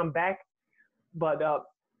sports to come back. But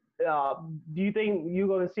do you think you're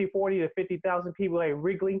going to see 40 to 50,000 people at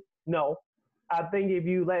Wrigley? No. I think if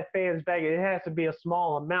you let fans back, it has to be a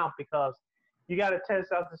small amount because you got to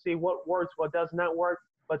test out to see what works, what does not work.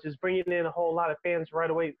 But just bringing in a whole lot of fans right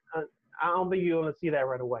away, I don't think you're going to see that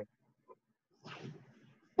right away.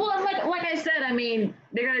 Well, like I said, I mean,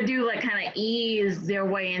 they're gonna do like kind of ease their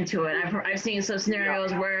way into it. I've seen some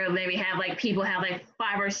scenarios where maybe have like people have like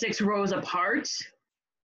 5 or 6 rows apart,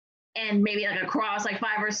 and maybe like across like 5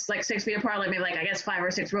 or like 6 feet apart, like maybe like I guess 5 or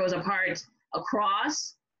 6 rows apart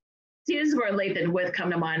across. See, this is where length and width come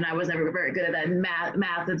to mind. I was never very good at that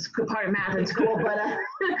math. It's part of math in school, but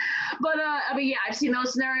I mean, yeah, I've seen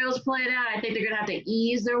those scenarios played out. I think they're gonna have to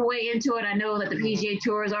ease their way into it. I know that the PGA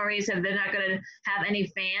Tour has already said they're not gonna have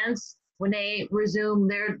any fans when they resume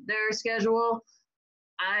their schedule.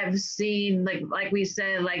 I've seen like we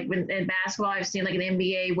said, like in basketball, I've seen like an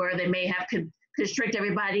NBA where they may have constrict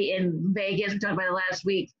everybody in Vegas. We talked about it last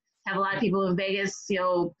week. Have a lot of people in Vegas,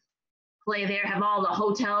 play there, have all the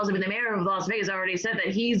hotels. I mean, the mayor of Las Vegas already said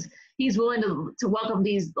that he's willing to welcome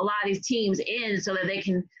a lot of these teams in so that they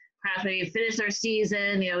can perhaps maybe finish their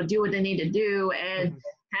season, do what they need to do and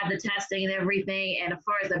have the testing and everything. And as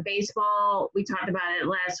far as the baseball, we talked about it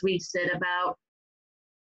last week, Sid, about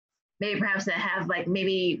maybe perhaps to have like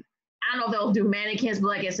maybe, I don't know if they'll do mannequins, but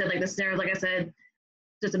like I said, like the scenario, like I said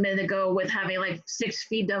just a minute ago, with having like 6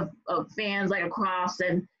 feet of fans like across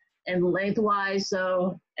and lengthwise,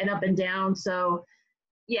 so and up and down. So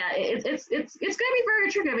yeah, it's gonna be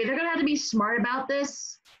very tricky. I mean, they're gonna have to be smart about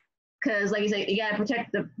this because, like you say, you gotta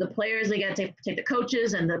protect the players. You gotta protect the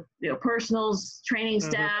coaches and the personals, training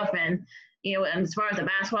staff, and and as far as the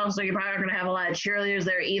basketball, so you're probably gonna have a lot of cheerleaders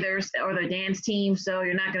there either, or their dance team. So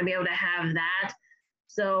you're not gonna be able to have that.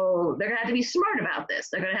 So they're gonna have to be smart about this.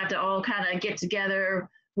 They're gonna have to all kind of get together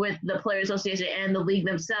with the Players Association and the league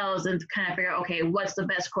themselves and kind of figure out, okay, what's the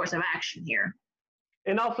best course of action here?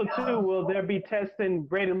 And also, too, will there be testing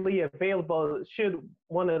readily available? Should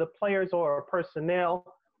one of the players or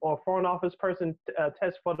personnel or front office person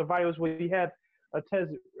test for the virus? Will you have a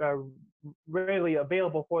test readily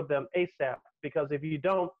available for them ASAP? Because if you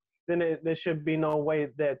don't, then there should be no way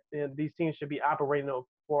that these teams should be operating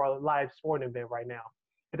for a live sporting event right now.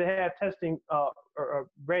 If they have testing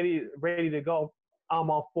ready to go, I'm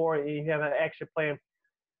all for it. And you have an action plan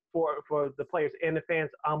for the players and the fans,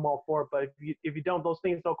 I'm all for it. But if you don't, those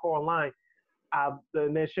things don't go online,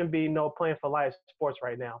 then there shouldn't be no plan for live sports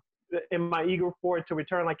right now. Am I eager for it to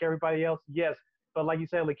return like everybody else? Yes. But like you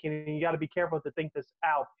said, Lakini, you got to be careful to think this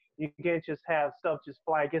out. You can't just have stuff just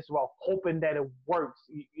fly against the wall, hoping that it works,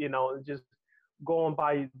 just going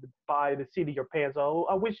by the seat of your pants. Oh,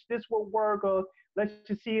 I wish this would work, or let's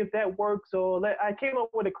just see if that works. Or I came up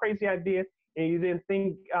with a crazy idea, and you didn't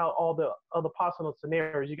think out all the other possible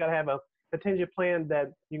scenarios. You got to have a contingent plan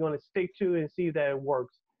that you're going to stick to and see that it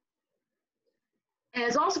works. And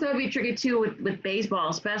it's also going to be tricky too with baseball,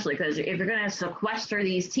 especially because if you're going to sequester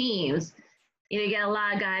these teams, you get a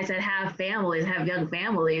lot of guys that have families, have young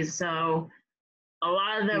families. So a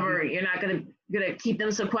lot of them you're not going to keep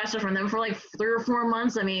them sequestered from them for like 3 or 4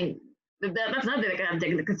 months. I mean, that's another thing that have to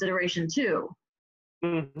take into consideration too.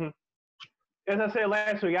 Mm-hmm. As I said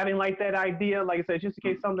last week, I didn't like that idea. Like I said, just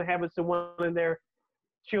in case something happens to one of their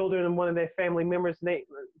children and one of their family members,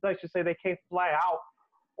 let's just say they can't fly out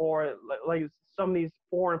or like some of these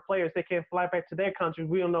foreign players, they can't fly back to their countries.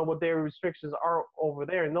 We don't know what their restrictions are over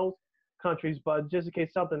there in those countries, but just in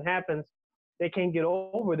case something happens, they can't get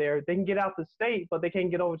over there. They can get out the state, but they can't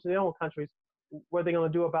get over to their own countries. What are they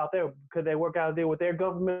going to do about that? Could they work out a deal with their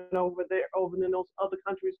government over there, over in those other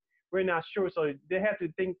countries? We're not sure. So they have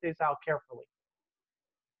to think this out carefully.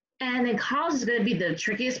 And then college is going to be the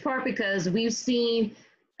trickiest part because we've seen,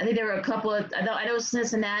 I think there were a couple of, I know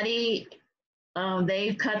Cincinnati,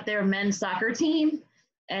 they've cut their men's soccer team.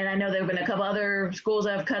 And I know there have been a couple other schools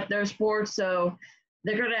that have cut their sports. So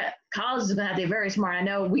college is going to have to be very smart. I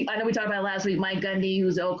know we talked about last week, Mike Gundy,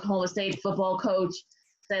 who's the Oklahoma State football coach,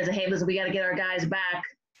 says, hey, listen, we got to get our guys back,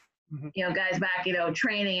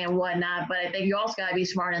 training and whatnot. But I think you also got to be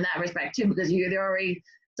smart in that respect too, because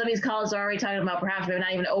some of these colleges are already talking about perhaps they're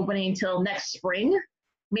not even opening until next spring,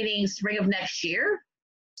 meaning spring of next year.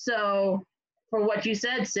 So for what you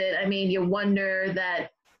said, Sid, I mean, you wonder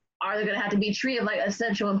that are they going to have to be treated like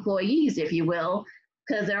essential employees, if you will,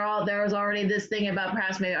 because there's already this thing about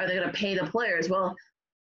perhaps maybe are they going to pay the players? Well,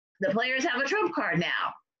 the players have a trump card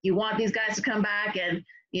now. You want these guys to come back and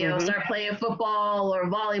start playing football or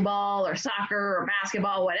volleyball or soccer or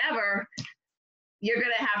basketball, whatever. You're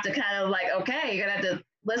going to have to kind of you're going to have to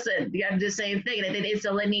listen, you got to do the same thing. And I think they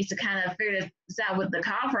still need to kind of figure this out with the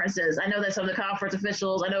conferences. I know that some of the conference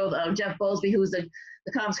officials, I know Jeff Bowlesby, who's the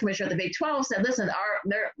conference commissioner at the Big 12, said, listen,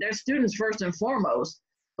 they're students first and foremost.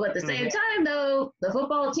 But at the same time, though, the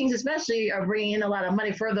football teams especially are bringing in a lot of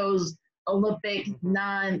money for those Olympic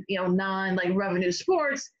non-revenue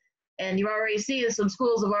sports. And you already see some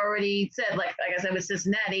schools have already said, like I said with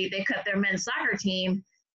Cincinnati, they cut their men's soccer team.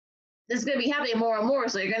 This is going to be happening more and more,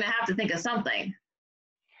 so you're going to have to think of something.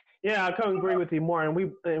 Yeah, I couldn't agree with you more. And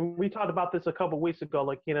we talked about this a couple of weeks ago,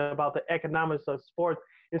 about the economics of sports,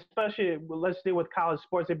 especially let's deal with college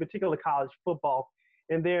sports, in particular college football.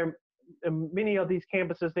 And many of these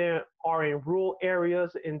campuses there are in rural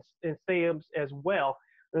areas and stadiums as well.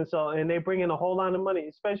 And they bring in a whole lot of money,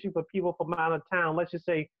 especially for people from out of town. Let's just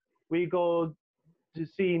say we go to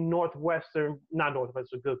see not Northwestern,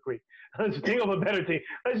 good grief. Let's think of a better team.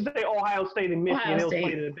 Let's just say Ohio State and Michigan. They was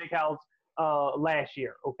playing in the Big House last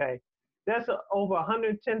year, okay? That's over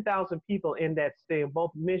 110,000 people in that stadium,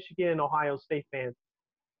 both Michigan and Ohio State fans.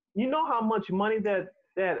 You know how much money that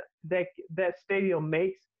stadium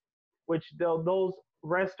makes, which those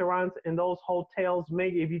restaurants and those hotels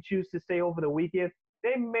make if you choose to stay over the weekend?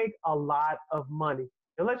 They make a lot of money.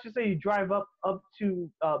 And let's just say you drive up to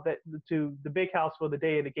the Big House for the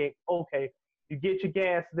day of the game. Okay, you get your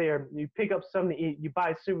gas there, you pick up something to eat, you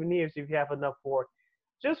buy souvenirs if you have enough for it.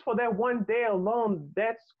 Just for that one day alone,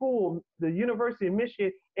 that school, the University of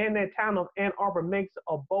Michigan, and that town of Ann Arbor makes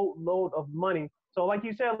a boatload of money. So like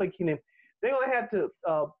you said, Keenan, they're going to have to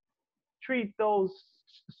treat those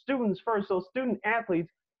students first, those student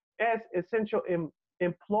athletes, as essential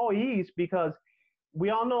employees, because we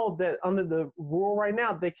all know that under the rule right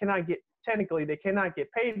now, they cannot get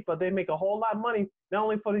paid, but they make a whole lot of money, not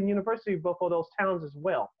only for the university, but for those towns as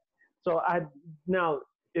well. So now,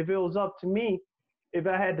 if it was up to me, if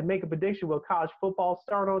I had to make a prediction, will college football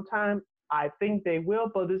start on time? I think they will,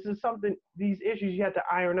 but these issues you have to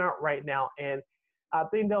iron out right now. And I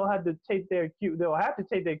think they'll have to take their cue. They'll have to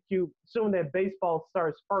take their cue soon that baseball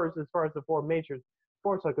starts first, as far as the four major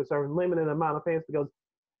sports are concerned, limited amount of fans, because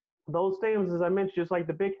those stadiums, as I mentioned, just like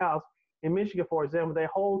the Big House in Michigan, for example, they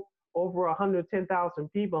hold over 110,000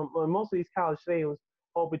 people. Most of these college stadiums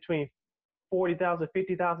hold between 40,000,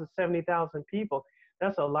 50,000, 70,000 people.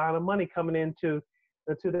 That's a lot of money coming into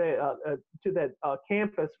that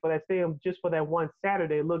campus for that stadium just for that one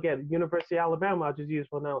Saturday. Look at University of Alabama. I'll just use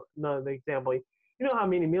for another example. You know how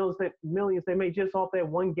many millions they made just off that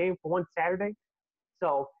one game for one Saturday?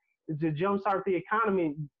 So to jumpstart the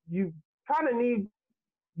economy, you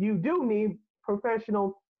do need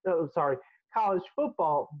college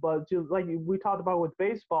football, but just like we talked about with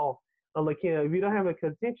baseball, if you don't have a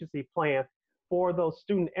contingency plan for those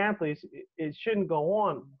student athletes, it shouldn't go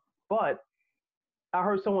on. But I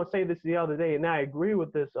heard someone say this the other day, and I agree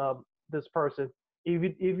with this person. If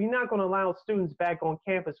you're not going to allow students back on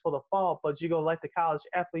campus for the fall, but you're going to let the college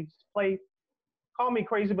athletes play, call me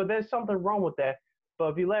crazy, but there's something wrong with that.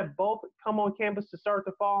 But if you let both come on campus to start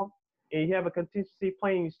the fall, and you have a contingency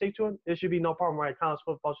plan and you stick to it, there should be no problem, right? College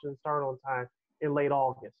football shouldn't start on time in late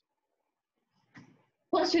August.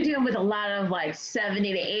 Plus, you're dealing with a lot of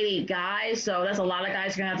 70 to 80 guys, so that's a lot of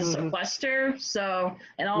guys you're gonna have to sequester. So,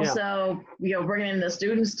 and also, bringing in the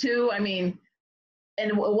students too. I mean,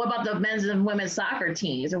 and what about the men's and women's soccer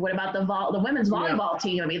teams, and what about the women's volleyball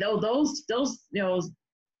team? I mean, those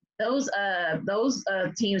those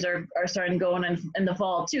teams are starting going in the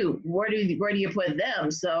fall too. Where do you put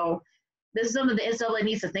them? So this is something the NCAA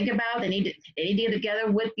needs to think about. They need to get together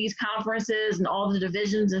with these conferences and all the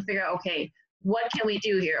divisions and figure out, okay, what can we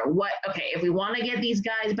do here? If we want to get these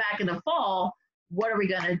guys back in the fall, what are we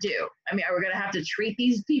going to do? I mean, are we going to have to treat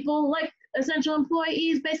these people like essential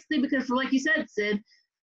employees, basically? Because, like you said, Sid,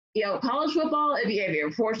 college football, if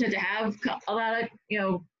you're fortunate to have a lot of,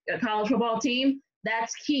 a college football team,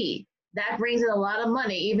 that's key. That brings in a lot of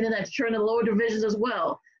money, even in the lower divisions as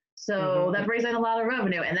well. So that brings in a lot of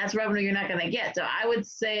revenue, and that's revenue you're not going to get. So I would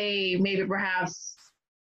say maybe perhaps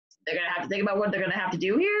they're going to have to think about what they're going to have to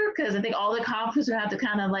do here, because I think all the conferences are going to have to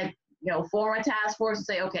kind of form a task force and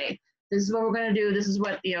say, okay, this is what we're going to do. This is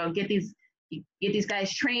what, get these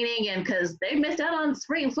guys training, and because they missed out on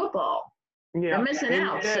spring football. Yeah, they're missing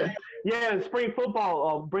out. Yeah, spring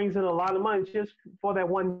football brings in a lot of money just for that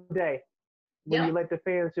one day when you let the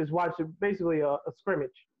fans just watch basically a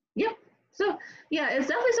scrimmage. Yep. So, yeah, it's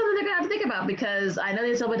definitely something they're going to have to think about, because I know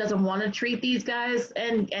the NCAA doesn't want to treat these guys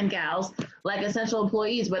and gals like essential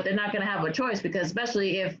employees, but they're not going to have a choice, because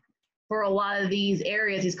especially if for a lot of these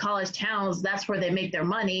areas, these college towns, that's where they make their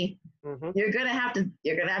money. You're going to have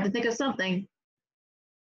to think of something.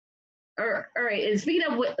 All right. And speaking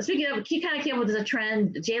of, he kind of came up with a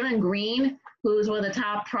trend. Jalen Green, who's one of the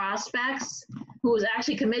top prospects, who was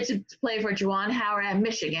actually committed to play for Juwan Howard at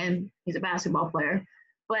Michigan. He's a basketball player,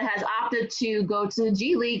 but has opted to go to the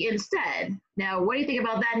G League instead. Now, what do you think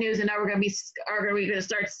about that news? And are we going to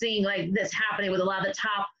start seeing like this happening with a lot of the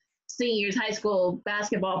top seniors, high school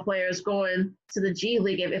basketball players going to the G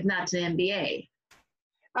League, if not to the NBA?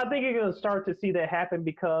 I think you're going to start to see that happen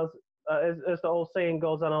because, as the old saying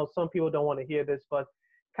goes, I know some people don't want to hear this, but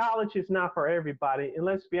college is not for everybody. And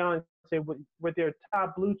let's be honest, with their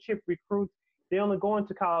top blue chip recruits, they only go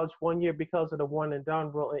into college 1 year because of the one and done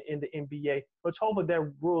rule in the NBA, which hopefully that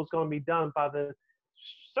rule is going to be done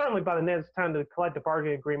certainly by the next time the collective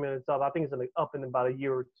bargaining agreement is up. I think it's going to be up in about a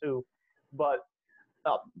year or two. But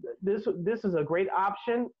this is a great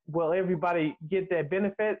option. Will everybody get that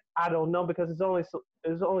benefit? I don't know, because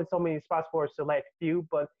there's only so many spots for a select few,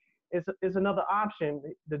 but it's another option.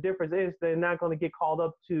 The difference is they're not going to get called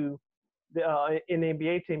up to in the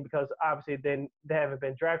NBA team, because obviously then they haven't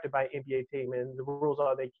been drafted by an NBA team, and the rules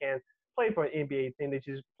are they can't play for an NBA team. They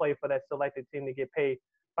just play for that selected team to get paid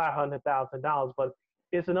 $500,000. But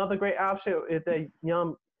it's another great option if that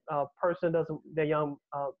young young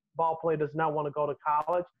ball player does not want to go to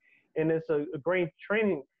college, and it's a great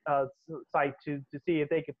training site to see if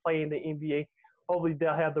they can play in the NBA. Hopefully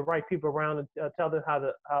they'll have the right people around and tell them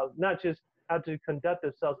not just how to conduct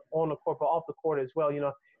themselves on the court, but off the court as well.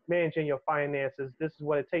 Managing your finances. This is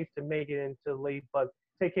what it takes to make it into the league, but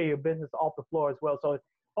take care of your business off the floor as well. So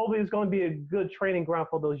hopefully it's going to be a good training ground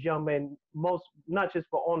for those young men, not just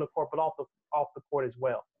for on the court, but off the court as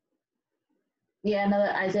well. Yeah,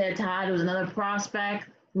 another Isaiah Todd was another prospect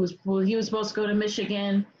he was supposed to go to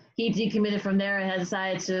Michigan. He decommitted from there and has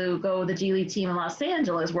decided to go with the G League team in Los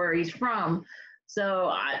Angeles, where he's from. So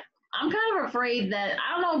I'm kind of afraid that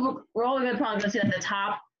I don't know if we're only probably going to see like the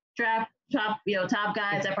top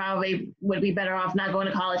guys that probably would be better off not going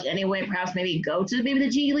to college anyway. Perhaps maybe go to the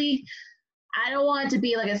G League. I don't want it to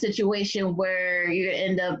be like a situation where you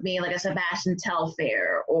end up being like a Sebastian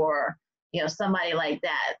Telfair or somebody like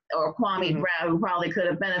that, or Kwame Brown, who probably could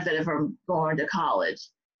have benefited from going to college.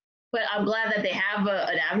 But I'm glad that they have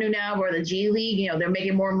an avenue now where the G League, they're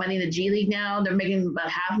making more money in the G League now. They're making about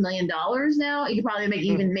 $500,000 now. You could probably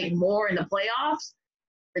even make more in the playoffs.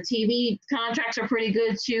 The TV contracts are pretty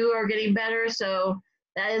good too, are getting better. So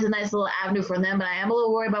that is a nice little avenue for them. But I am a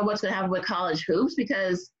little worried about what's going to happen with college hoops,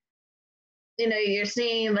 because, you're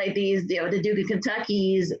seeing like these, the Duke and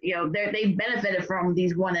Kentucky's, they benefited from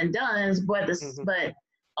these one and dones, but but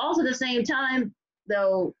also at the same time,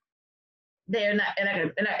 though, they're not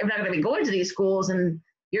going to be going to these schools, and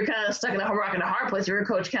you're kind of stuck in a rock and a hard place. You're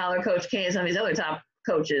Coach Cal or Coach K and some of these other top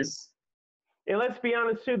coaches. And let's be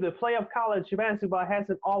honest too, the play of college basketball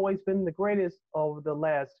hasn't always been the greatest over the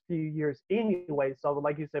last few years anyway. So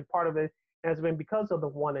like you said, part of it has been because of the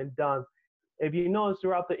one and done. If you notice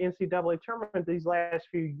throughout the NCAA tournament these last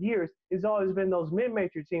few years, it's always been those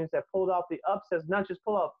mid-major teams that pulled off the upsets, not just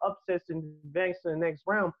pull off upsets and advance to the next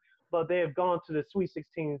round, but they have gone to the Sweet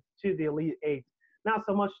 16, to the Elite Eight. Not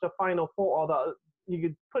so much the Final Four, although you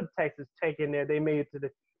could put Texas Tech in there. They made it to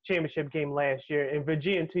the championship game last year, and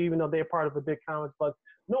Virginia too, even though they're part of a big conference. But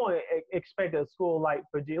no one expected a school like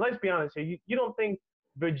Virginia. Let's be honest here. You don't think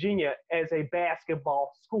Virginia as a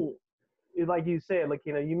basketball school like you said, like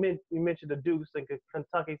you mentioned the Dukes and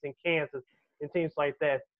Kentucky's and Kansas and teams like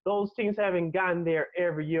that. Those teams haven't gotten there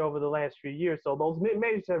every year over the last few years. So those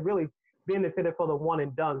mid-majors have really benefited for the one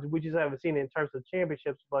and dones. We just haven't seen it in terms of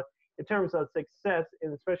championships, but in terms of success,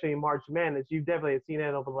 and especially in March Madness, you definitely have seen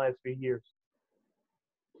that over the last few years.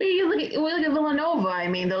 We look at Villanova. I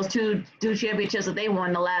mean, those two championships that they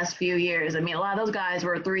won the last few years. I mean, a lot of those guys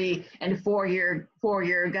were 3 and 4 year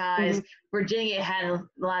guys. Mm-hmm. Virginia had a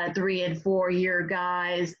lot of 3 and 4 year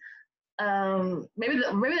guys. Maybe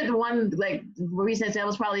the one like recent that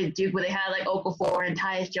was probably Duke, where they had like Okafor and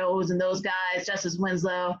Tyus Jones and those guys, Justice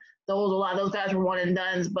Winslow. A lot of those guys were one and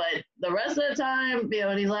dones. But the rest of the time,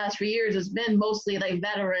 these last few years, it's been mostly like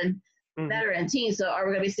veteran teams. So are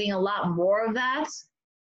we going to be seeing a lot more of that?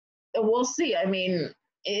 We'll see. I mean,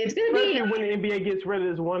 it's going to be. Especially when the NBA gets rid of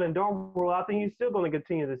this one and done rule, I think you're still going to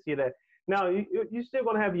continue to see that. Now, you're still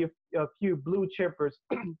going to have a few blue chippers,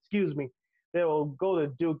 excuse me, that will go to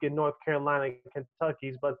Duke and North Carolina and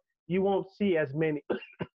Kentucky's, but you won't see as many.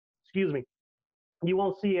 Excuse me. You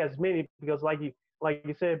won't see as many because, like you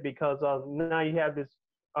said, because now you have this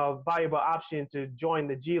viable option to join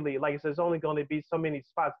the G League. Like I said, there's only going to be so many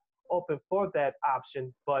spots open for that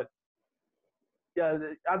option, but. Yeah,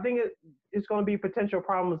 I think it's going to be potential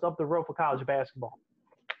problems up the road for college basketball.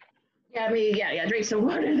 Yeah, I mean, drink some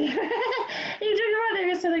water there. You drink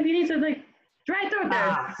water, so like you need some like dry throat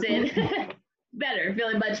there, Sid. Better,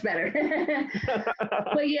 feeling much better.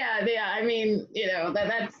 But yeah. I mean,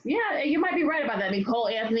 that's you might be right about that. I mean, Cole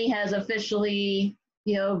Anthony has officially,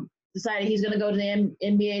 decided he's going to go to the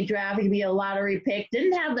NBA draft. He could be a lottery pick.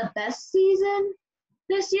 Didn't have the best season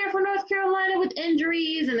this year for North Carolina with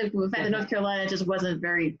injuries and the fact that North Carolina just wasn't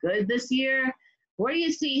very good this year. Where do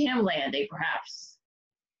you see him landing, perhaps?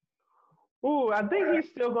 Ooh, I think he's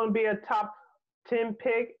still going to be a top 10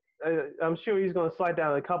 pick. I'm sure he's going to slide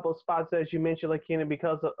down a couple of spots, as you mentioned, Lakina,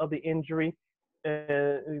 because of the injury.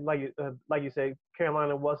 And like you said,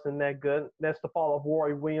 Carolina wasn't that good. That's the fall of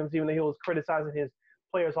Roy Williams, even though he was criticizing his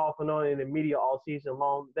players off and on in the media all season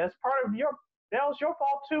long. That was your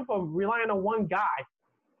fault, too, for relying on one guy.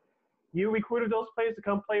 You recruited those players to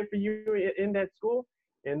come play for you in that school,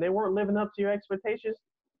 and they weren't living up to your expectations.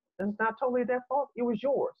 That's not totally their fault. It was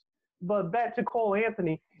yours. But back to Cole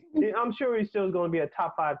Anthony, I'm sure he's still going to be a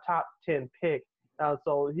top 5, top 10 pick.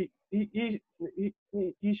 So he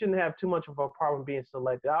shouldn't have too much of a problem being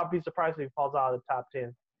selected. I'll be surprised if he falls out of the top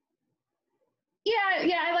 10.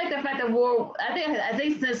 Yeah, I like the fact that War. I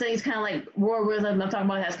think this thing's kind of like War Williams I'm talking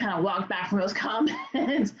about has kind of walked back from those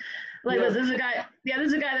comments. This is a guy. Yeah, this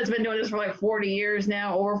is a guy that's been doing this for like 40 years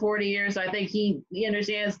now, over 40 years. So I think he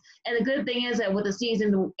understands. And the good thing is that with the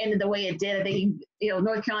season ended the way it did, I think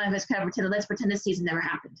North Carolina has kind of pretended. Let's pretend this season never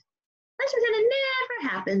happened. Let's pretend it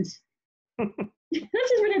never happened. Let's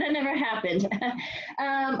just pretend that never happened.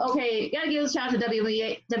 Okay, gotta give a shout out to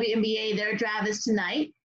WNBA. Their draft is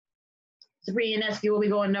tonight. Sabrina Ionescu will be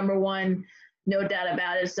going number 1, no doubt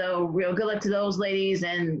about it. So real good luck to those ladies.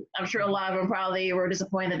 And I'm sure a lot of them probably were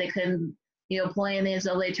disappointed that they couldn't, play in the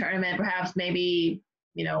NCAA tournament, perhaps maybe,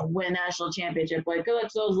 win a national championship. But good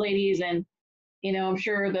luck to those ladies. And, I'm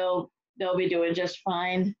sure they'll be doing just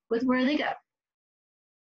fine with where they go.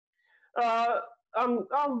 I'm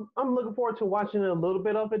looking forward to watching a little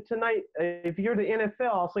bit of it tonight. If you're the NFL,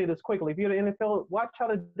 I'll say this quickly. If you're the NFL, watch how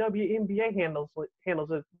the WNBA handles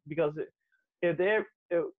it, because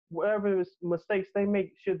whatever mistakes they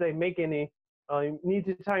make, should they make any, you need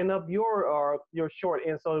to tighten up your short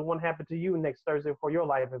end so it won't happen to you next Thursday for your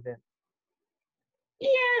live event.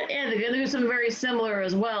 Yeah, and they're gonna do something very similar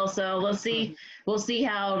as well. So let's see. Mm-hmm. We'll see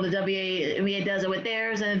how the WNBA does it with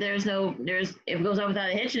theirs. And if if it goes on without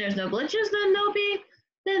a hitch and there's no glitches, then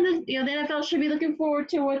the NFL should be looking forward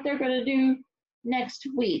to what they're gonna do next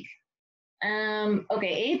week.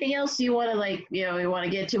 Okay. Anything else you want to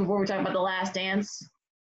get to before we talk about The Last Dance?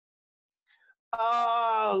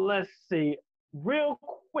 Let's see. Real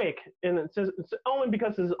quick, and it's only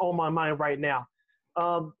because it's on my mind right now.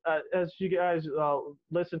 As you guys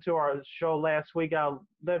listened to our show last week, I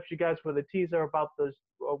left you guys with a teaser about the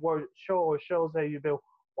shows that you've been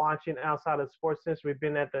watching outside of sports since we've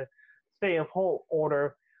been at the stay-at-home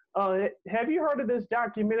order. Have you heard of this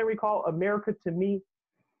documentary called America to Me?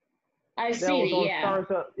 I've seen it, yeah. Stars,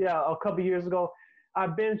 a couple years ago. I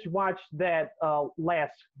binge watched that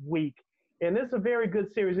last week. And this is a very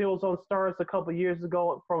good series. It was on Stars a couple years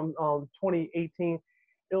ago from 2018.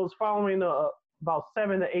 It was following about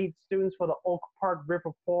 7 to 8 students for the Oak Park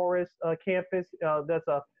River Forest campus. That's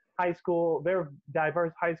a high school, very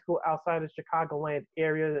diverse high school outside the Chicagoland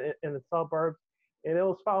area in the suburbs. And it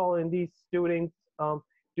was following these students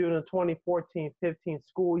during the 2014-15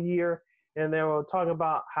 school year. and they were talking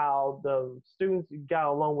about how the students got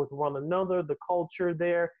along with one another, the culture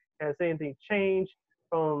there. Has anything changed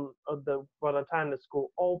from the time the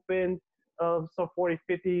school opened, some 40,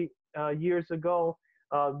 50 years ago?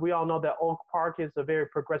 We all know that Oak Park is a very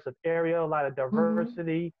progressive area, a lot of Mm-hmm.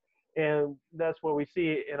 diversity, and that's what we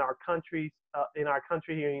see in our country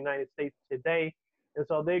here in the United States today. And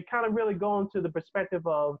so they kind of really go into the perspective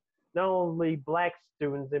of not only black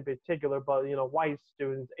students in particular, but white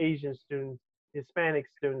students, Asian students, Hispanic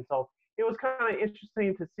students. So it was kind of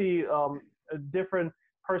interesting to see different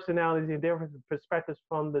personalities and different perspectives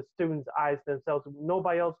from the students' eyes themselves.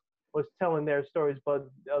 Nobody else was telling their stories, but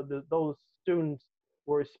those students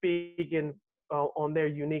were speaking on their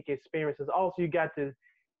unique experiences. Also, you got to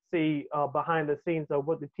see behind the scenes of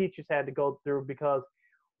what the teachers had to go through because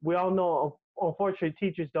we all know, unfortunately,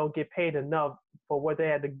 teachers don't get paid enough for what they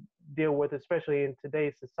had to deal with, especially in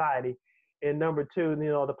today's society. And number two,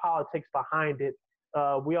 the politics behind it.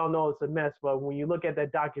 We all know it's a mess, but when you look at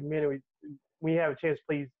that documentary, when you have a chance,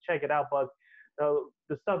 please check it out. But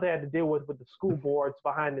the stuff they had to deal with the school boards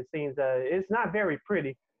behind the scenes, it's not very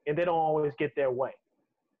pretty, and they don't always get their way.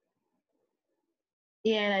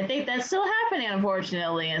 Yeah, and I think that's still happening,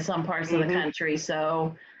 unfortunately, in some parts of the Mm-hmm. country.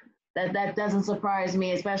 So that doesn't surprise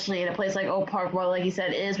me, especially in a place like Oak Park, where, like you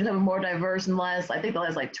said, it is becoming more diverse in the last, I think, the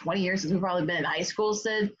last like 20 years since we've probably been in high school,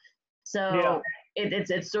 Sid. Yeah. So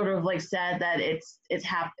it's sort of like sad that it's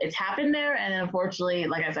happened there, and unfortunately,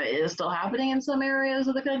 like I said, it is still happening in some areas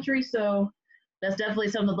of the country. So that's definitely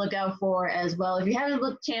something to look out for as well. If you haven't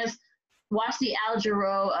looked chance, watch the Al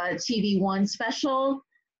Jarreau TV1 special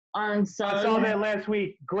on I saw Sun. that last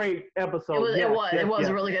week. Great episode. It Yes, was a yes,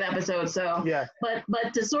 really good episode. So, yes. but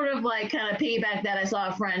to sort of like kind of piggyback that, I saw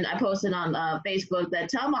a friend I posted on Facebook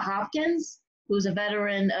that Thelma Hopkins, who's a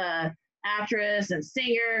veteran actress and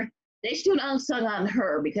singer, they should do an unsung on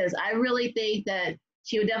her because I really think that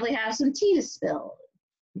she would definitely have some tea to spill.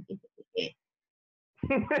 You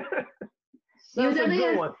would That's a definitely good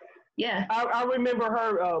have, one. yeah, I remember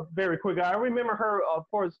her very quick. I remember her, of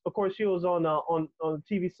course, she was on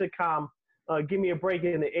TV sitcom "Give Me a Break"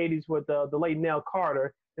 in the '80s with the late Nell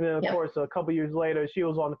Carter, and then of yep. course a couple years later she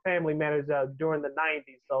was on the Family Matters during the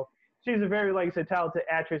 '90s. So she's a very, like I said, talented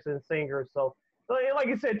actress and singer. So like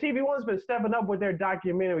I said, TV1's been stepping up with their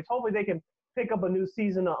documentaries. Hopefully they can pick up a new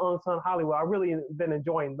season of Unsung Hollywood. I really been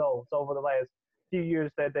enjoying those over the last few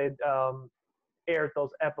years that they aired those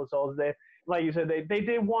episodes. They, like you said, they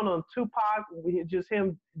did one on Tupac, just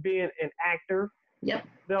him being an actor. Yep.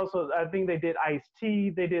 They also, I think they did Ice T.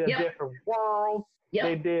 They did A Yep. Different World.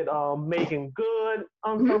 They Yep. did Making Good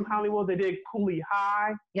on Mm-hmm. some Hollywood. They did Cooley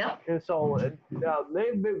High, Yep. and so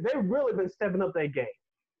they've really been stepping up their game.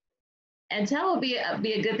 And tell will be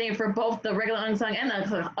a good thing for both the regular unsung and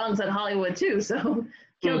the unsung Hollywood too. So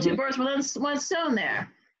kill two Mm-hmm. birds with one stone there.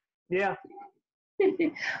 Yeah.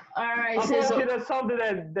 All right, sis. Unfortunately, So, that's something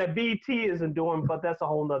that BT isn't doing, but that's a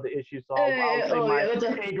whole nother issue. So I'll say my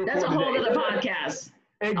anger that's for a whole today. other podcast.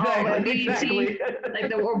 Exactly. BT, Exactly.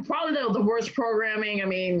 like probably the worst programming. I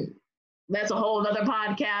mean, that's a whole other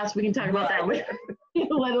podcast. We can talk about that Right.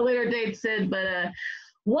 at a later date, Sid. But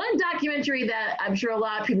one documentary that I'm sure a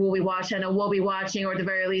lot of people will be watching, I know we'll be watching, or at the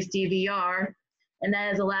very least DVR, and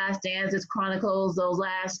that is The Last Dance. It chronicles those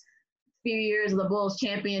last few years of the Bulls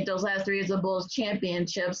champion, those last 3 years of the Bulls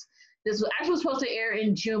championships. This was actually supposed to air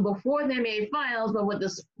in June before they made finals, but with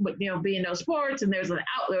being no sports and there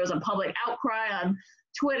was a public outcry on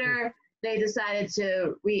Twitter, they decided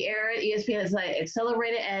to re-air it. ESPN decided to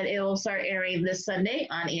accelerate it, and it will start airing this Sunday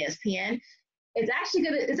on ESPN. It's actually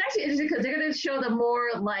interesting because they're gonna show the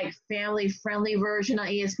more like family friendly version on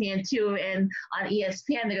ESPN2, and on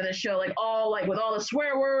ESPN they're gonna show like all like with all the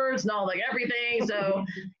swear words and all like everything. So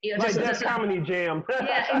Like Def Comedy Jam.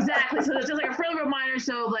 yeah, exactly. So it's just like a friendly reminder.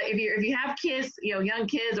 So like if you have kids, young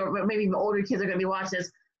kids or maybe even older kids are gonna be watching this,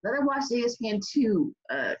 let them watch the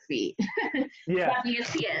ESPN2 feed. Yeah.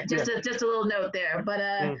 ESPN. Just a little note there. But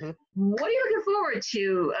Mm-hmm. what are you looking forward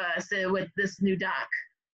to with this new doc?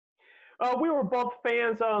 We were both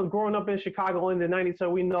fans growing up in Chicago in the '90s, so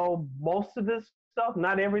we know most of this stuff,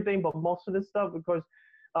 not everything, but most of this stuff, because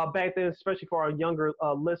back then, especially for our younger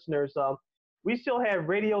listeners, we still had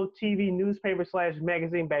radio, TV, newspaper /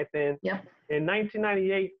 magazine back then. Yep. In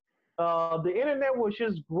 1998, the internet was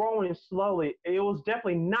just growing slowly. It was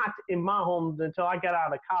definitely not in my home until I got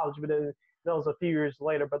out of college, but then that was a few years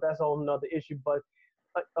later, but that's a whole nother issue. But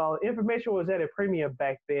information was at a premium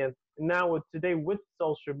back then. Now with today with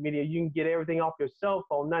social media, you can get everything off your cell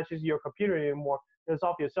phone, not just your computer anymore. It's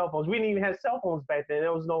off your cell phones. We didn't even have cell phones back then.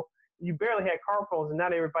 You barely had car phones, and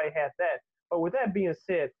not everybody had that. But with that being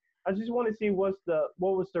said, I just want to see what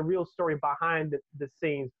was the real story behind the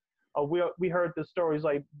scenes. We heard the stories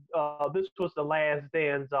like this was the last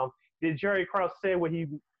dance. Did Jerry Krause say what he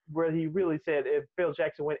really said? If Phil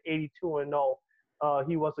Jackson went 82-0,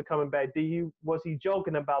 he wasn't coming back. Was he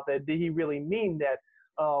joking about that? Did he really mean that?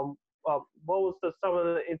 What was some of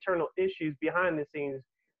the internal issues behind the scenes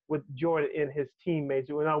with Jordan and his teammates?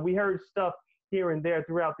 We heard stuff here and there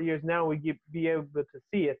throughout the years. Now be able to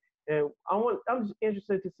see it, and I'm just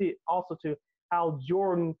interested to see also too how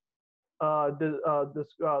Jordan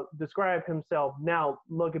describe himself now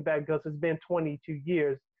looking back, because it's been 22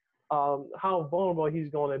 years. How vulnerable he's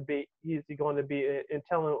going to be? Is he going to be in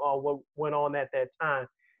telling what went on at that time?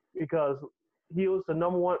 Because he was the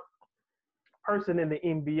number one person in the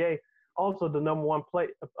NBA, also the number one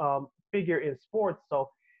figure in sports. So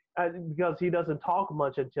because he doesn't talk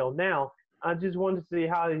much until now, I just wanted to see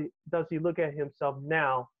how does he look at himself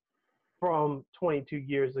now from 22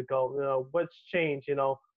 years ago. What's changed?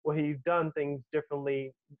 Will he done things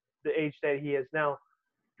differently, the age that he is now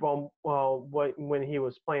from when he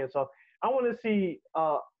was playing. So I want to see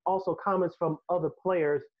also comments from other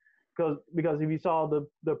players, because if you saw the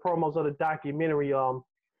promos of the documentary,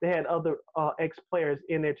 they had other ex-players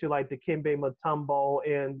in there too, like Dikembe Mutombo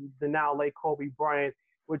and the now late Kobe Bryant,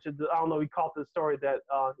 which is, I don't know, he caught the story that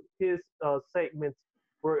his segments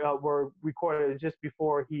were recorded just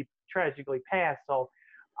before he tragically passed. So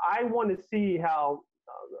I want to see how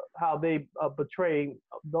they portray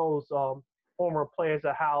those former players,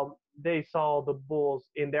 or how they saw the Bulls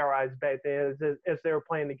in their eyes back then as they were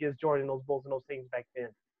playing against Jordan, those Bulls and those teams back then.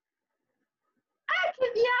 I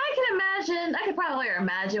can imagine. I could probably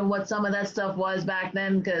imagine what some of that stuff was back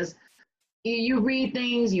then, because you read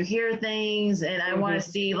things, you hear things, and I want to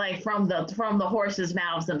see like from the horses'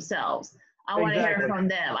 mouths themselves. I want to hear from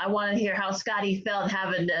them. I want to hear how Scottie felt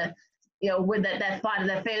having to, with that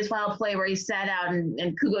famous final play where he sat out and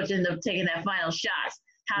Kukoc ended up taking that final shot.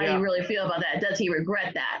 How do you really feel about that? Does he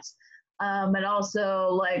regret that? And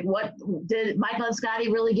also, like, what did Michael and Scottie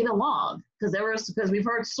really get along? Because we've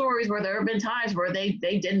heard stories where there have been times where they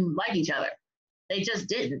didn't like each other. They just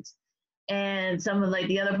didn't. And some of like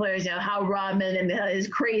the other players, how Rodman and his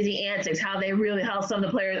crazy antics, how some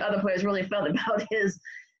of the other players really felt about his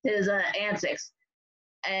antics,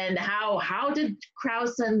 and how did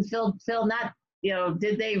Krause and Phil not,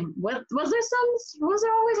 did they, was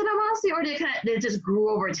there always an animosity, or did it just grew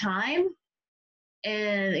over time?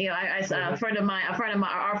 And I saw our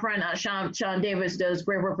friend Sean Davis does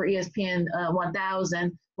great work for ESPN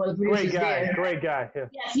 1000. Great guy. Yeah.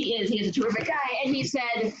 Yes, he is. He's a terrific guy, and he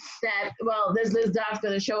said that this doc's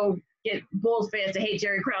going to get Bulls fans to hate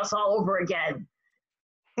Jerry Krause all over again.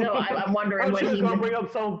 So I'm wondering I'm when sure he's going to bring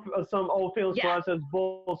up some old feelings for us as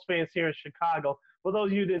Bulls fans here in Chicago. For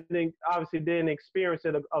those of you that obviously didn't experience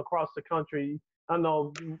it across the country, I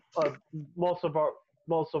know most of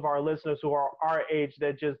our listeners who are our age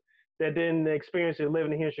that didn't experience it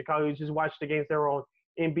living here in Chicago, you just watched the games that were on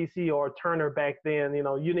NBC or Turner back then.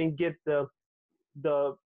 You didn't get the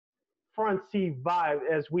front seat vibe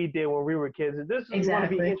as we did when we were kids. This is going to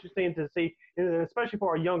be interesting to see, especially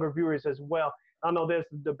for our younger viewers as well. I know there's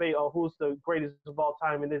the debate on who's the greatest of all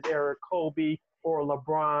time in this era, Kobe or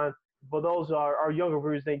LeBron. For those our younger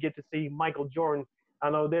viewers, they get to see Michael Jordan. I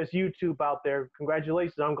know there's YouTube out there.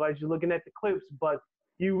 Congratulations. I'm glad you're looking at the clips, but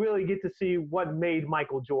you really get to see what made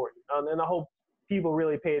Michael Jordan. And I hope people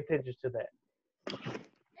really pay attention to that.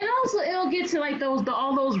 And also, it'll get to like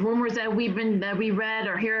all those rumors that we read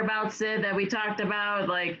or hear about, Sid, that we talked about.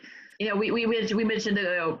 Like, we mentioned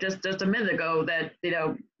just a minute ago that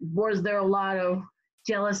was there a lot of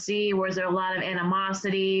jealousy? Was there a lot of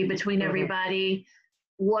animosity between everybody?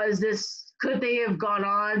 Could they have gone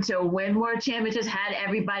on to win more championships had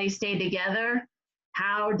everybody stayed together?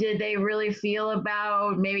 How did they really feel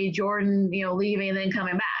about maybe Jordan, leaving and then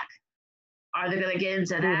coming back? Are they going to get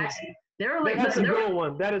into that? That's a good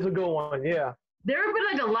one. That is a good one. Yeah. There have been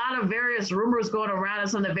like a lot of various rumors going around of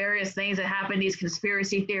some of the various things that happen, these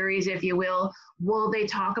conspiracy theories, if you will. Will they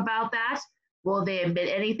talk about that? Will they admit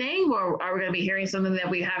anything? Or are we going to be hearing something that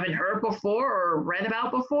we haven't heard before or read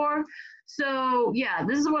about before? So, yeah,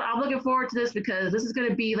 this is what I'm looking forward to this, because this is going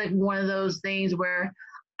to be like one of those things where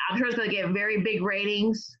I'm sure it's going to get very big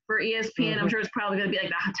ratings for ESPN. I'm sure it's probably going to be like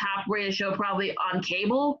the top rated show probably on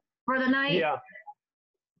cable for the night. Yeah.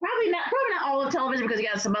 Probably not all of television, because you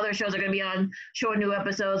got some other shows that are going to be on showing new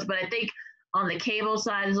episodes. But I think on the cable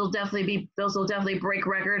side, those will definitely break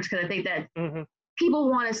records, because I think that people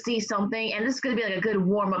want to see something, and this is going to be like a good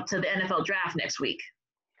warm up to the NFL draft next week.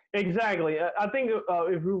 Exactly. I think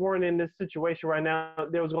if we weren't in this situation right now,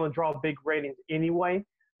 they was going to draw big ratings anyway.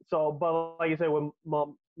 So, but like you said, with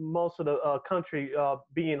most of the country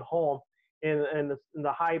being home and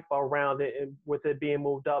the hype around it, and with it being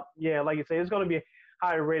moved up, yeah, like you say, it's going to be a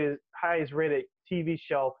highest rated TV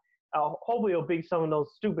show. Hopefully, it'll be some of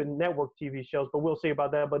those stupid network TV shows, but we'll see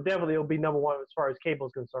about that. But definitely, it'll be number one as far as cable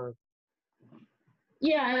is concerned.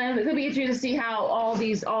 Yeah, and it could be interesting to see how all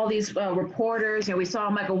these reporters. We saw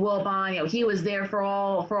Michael Wilbon. He was there for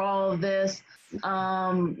all of this.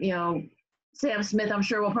 Sam Smith, I'm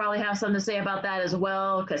sure will probably have something to say about that as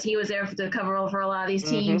well because he was there to cover for a lot of these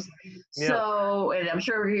teams. Yeah. So, and I'm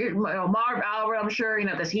sure Marv Albert, I'm sure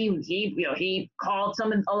because he called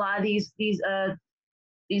a lot of these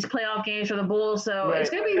playoff games for the Bulls. So right. It's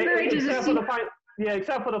going to be very interesting.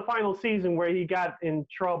 Except for the final season where he got in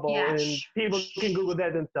trouble, and people can Google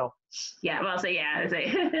that themselves. Yeah, well, I'll say right.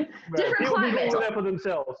 Different people climate. Can Google that for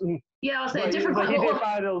themselves. Yeah, I'll say different climate. But he did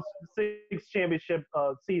 5 of those 6 championship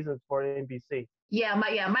seasons for NBC. Yeah,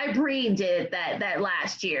 Mike Breen did that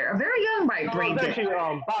last year. A very young Mike Breen. It was actually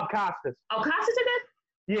Bob Costas. Oh, Costas did that?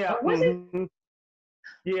 Yeah. Was it?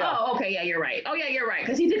 Yeah. Oh, okay. Yeah, you're right. Oh, yeah, you're right.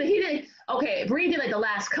 Because he did. Okay, Breen did like the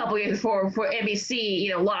last couple years for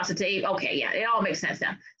NBC. Lost it to. Okay, yeah, it all makes sense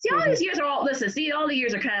now. See, all these years are all. Listen, see, all the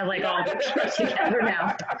years are kind of like all together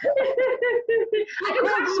now. I knew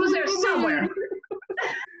Costas was there somewhere.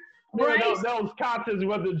 Right? That was Costas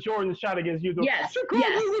with the Jordan shot against you. Yes.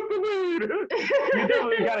 You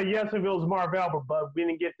definitely got a yes if it was Marv Albert, but we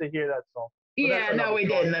didn't get to hear that song. Yeah, no, we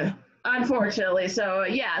didn't. Unfortunately. So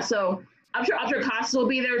yeah, so. I'm sure Costas will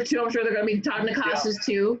be there too. I'm sure they're going to be talking to Costas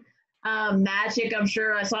too. Magic, I'm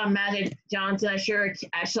sure I saw Magic Johnson. I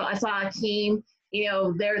saw Akeem.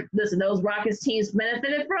 Those Rockets teams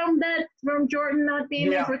benefited from Jordan not being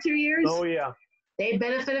there for 2 years. Oh yeah, they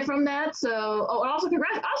benefited from that. So, also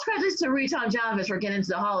congratulations to Riton Jonovich for getting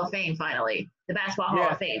into the Hall of Fame finally, the Basketball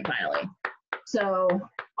Hall of Fame finally. So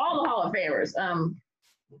all the Hall of Famers. I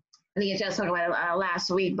think I just talked about it last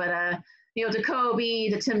week, but. To Kobe,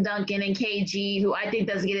 to Tim Duncan, and KG, who I think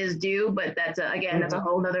doesn't get his due, but that's that's a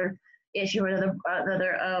whole other issue, another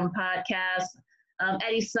podcast.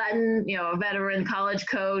 Eddie Sutton, a veteran college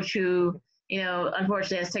coach who,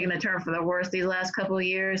 unfortunately has taken a turn for the worse these last couple of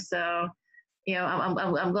years. So,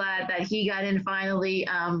 I'm glad that he got in finally.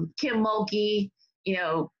 Kim Mulkey,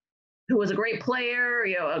 who was a great player,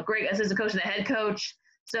 a great assistant coach and a head coach.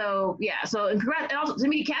 So and congrats, and also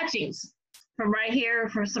Timmy Catchings. From right here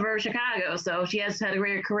from suburban Chicago. So she has had a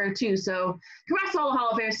great career too. So congrats to all the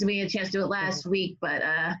Hall of Famers to me a chance to do it last week. But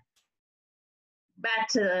back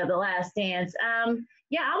to the Last Dance. I'm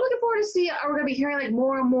looking forward to see, are we going to be hearing like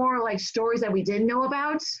more and more like stories that we didn't know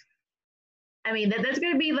about? I mean, that's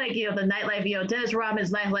going to be like, the nightlife, Dennis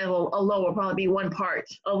Rodman's nightlife alone will probably be one part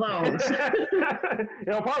alone.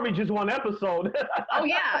 It'll probably be just one episode. Oh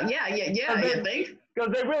yeah, you think?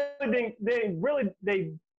 Because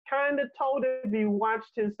they kind of told it. If you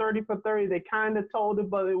watched his 30 for 30, they kind of told it,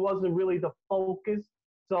 but it wasn't really the focus.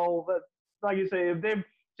 So, like you say, if they're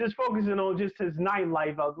just focusing on just his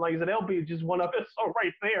nightlife, like I said, there'll be just one episode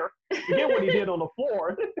right there. You get what he did on the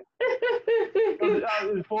floor.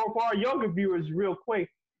 For our younger viewers, real quick,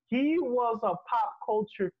 he was a pop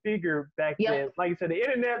culture figure back then. Like I said, the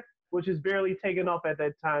internet, which is barely taken off at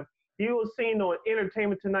that time. He was seen on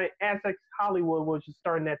Entertainment Tonight, Access Hollywood, which was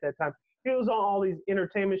starting at that time. He was on all these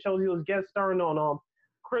entertainment shows. He was guest starring on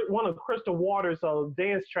one of Crystal Waters'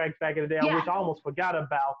 dance tracks back in the day, which I almost forgot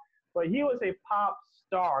about. But he was a pop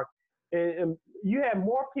star. And you had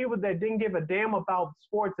more people that didn't give a damn about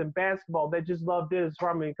sports and basketball that just loved Dennis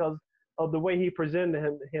Rodman because of the way he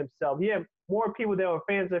presented himself. He had more people that were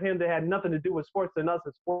fans of him that had nothing to do with sports than us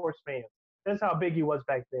as sports fans. That's how big he was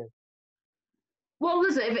back then. Well,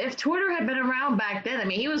 listen, if Twitter had been around back then, I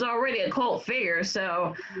mean, he was already a cult figure,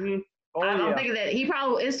 so... Mm-hmm. I'm thinking that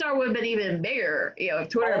his star would have been even bigger, if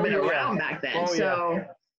Twitter had been around back then.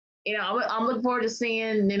 I'm looking forward to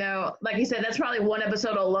seeing, like you said, that's probably one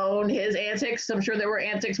episode alone, his antics. I'm sure there were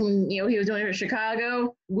antics when, he was doing it in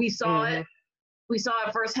Chicago. We saw it. We saw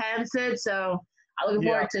it firsthand, Sid. So I'm looking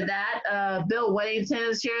forward to that. Bill Weddington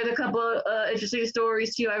has shared a couple of interesting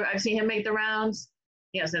stories, too. I've seen him make the rounds,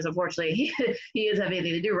 since unfortunately he doesn't have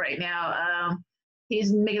anything to do right now.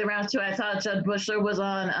 He's making the rounds too. I thought Judd Bushler was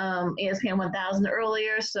on ESPN 1000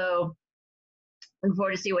 earlier, so looking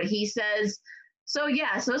forward to see what he says. So it's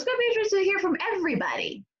going to be interesting to hear from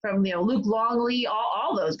everybody, from Luke Longley,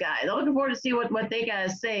 all those guys. I'm looking forward to see what they got to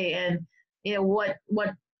say, and what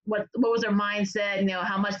was their mindset.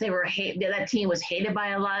 How much they were that team was hated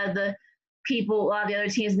by a lot of the people, a lot of the other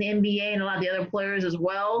teams in the NBA, and a lot of the other players as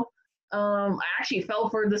well. I actually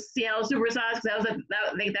felt for the Seattle Supersonics because I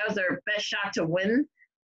think that was their best shot to win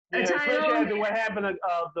a especially title. after what happened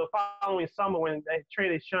the following summer when they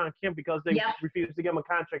traded Sean Kemp because they Yep, refused to give him a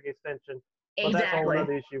contract extension. But that's a whole exactly.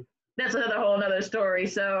 other issue. That's another whole other story.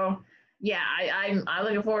 So yeah, I'm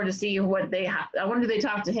looking forward to see what they. I wonder if they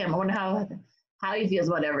talk to him. I wonder how he feels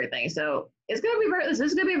about everything. So it's gonna be this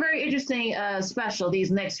is gonna be a very interesting special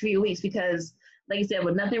these next few weeks because, like you said,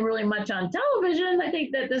 with nothing really much on television, I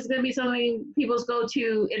think that this is gonna be something people's go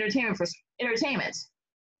to entertainment for entertainment.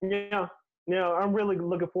 Yeah, I'm really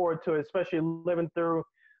looking forward to it, especially living through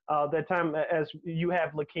that time as you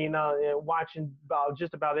have, Lakina, watching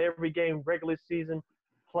just about every game, regular season,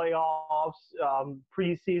 playoffs,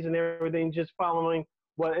 preseason, everything, just following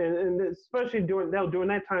what, and especially during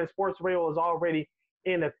that time, sports radio was already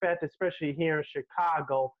in effect, especially here in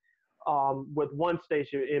Chicago, with one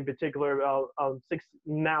station in particular,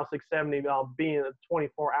 670 being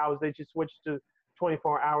 24 hours. They just switched to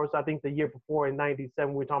 24 hours. I think the year before in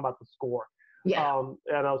 '97, we were talking about the score. Yeah.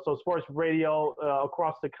 So sports radio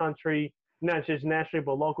across the country, not just nationally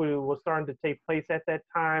but locally, was starting to take place at that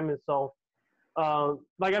time. And so,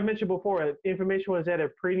 like I mentioned before, information was at a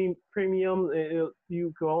premium.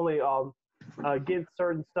 You could only get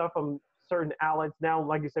certain stuff from certain outlets. Now,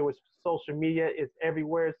 like you said, with social media, it's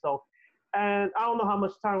everywhere. So, and I don't know how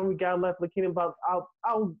much time we got left, Lakina, but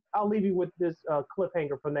I'll leave you with this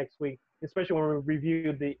cliffhanger for next week, especially when we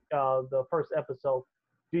review the first episode.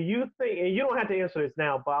 Do you think, and you don't have to answer this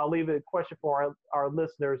now, but I'll leave a question for our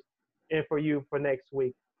listeners and for you for next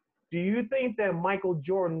week. Do you think that Michael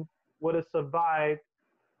Jordan would have survived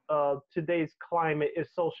today's climate if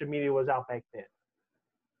social media was out back then?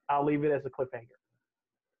 I'll leave it as a cliffhanger.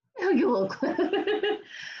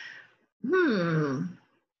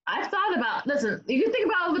 I've thought about, listen, you can think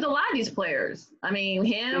about it with a lot of these players. I mean,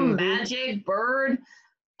 him, Magic, Bird.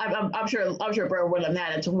 I'm sure Bird wouldn't have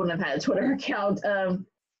had a Twitter account.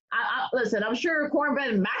 Listen, I'm sure Cornbread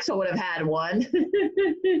and Maxwell would have had one.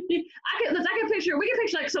 We can picture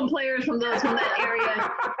like some players from that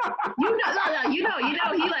area.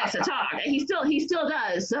 He likes to talk. He still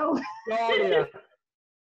does. So. Oh yeah.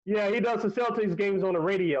 Yeah, he does the Celtics games on the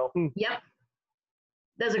radio. Yep.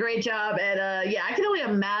 Does a great job. And I can only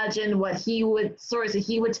imagine what stories that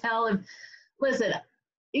he would tell. And listen,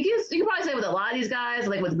 you can probably say with a lot of these guys,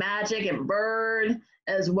 like with Magic and Bird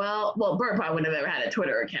as well. Well, Bird probably wouldn't have ever had a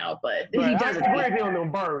Twitter account, but he does it.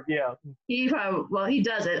 Bird, yeah. He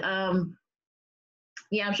does it. I'm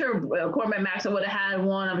sure Cormac Maxwell would have had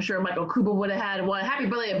one. I'm sure Michael Cooper would have had one. Happy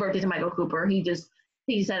birthday to Michael Cooper. He just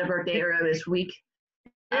had a birthday earlier this week.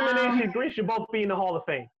 Him and AC Green should both be in the Hall of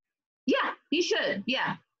Fame. Yeah, he should.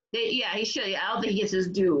 Yeah. He should. Yeah, I don't think he gets his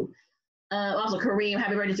due. Also, Kareem,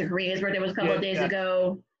 happy birthday to Kareem. His birthday was a couple of days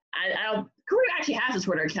ago. Kareem actually has a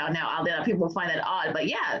Twitter account now. People find that odd, but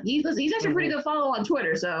yeah, he's actually a pretty good follow on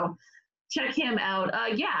Twitter. So check him out.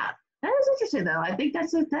 That is interesting though. I think that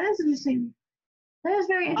is interesting. That is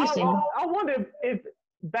very interesting. I wonder if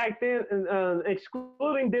back then,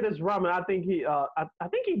 excluding Dennis Rodman, I think he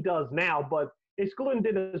does now, but excluding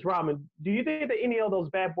Dennis Rodman, do you think that any of those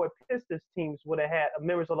Bad Boy Pistons teams would have had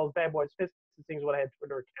members of those Bad Boys Pistons teams would have had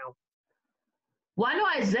Twitter accounts? Well, I know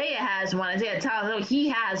Isaiah has one. Isaiah Thomas, he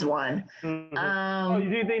has one. Mm-hmm.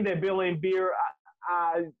 Do you think that Bill Laimbeer?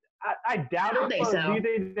 I doubt it. I don't think so. Do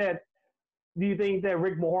you think that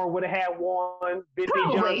Rick Mahorn would have had one? Benny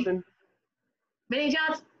Johnson? Benny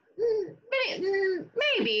Johnson?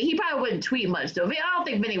 Maybe. He probably wouldn't tweet much, though. I don't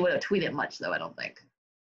think Benny would have tweeted much, though, I don't think.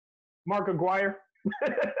 Mark Aguirre?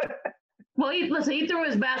 Well, he threw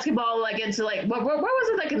his basketball into where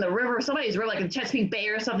was it, in the river? Somebody's river, in Chesapeake Bay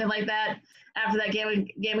or something like that. After that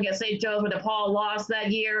game against St. Joe's, when DePaul lost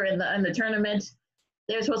that year in the tournament,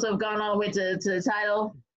 they were supposed to have gone all the way to the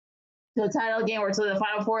title game or to the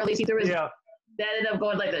Final Four. At least he threw his. Yeah. That ended up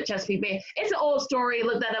going to Chesapeake Bay. It's an old story.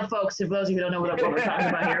 Look that up, folks. If those of you who don't know what we're talking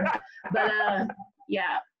about here, but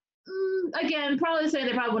again, probably saying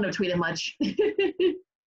they probably wouldn't have tweeted much.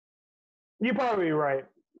 You're probably right.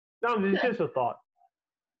 No, it's just a thought.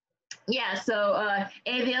 Yeah, so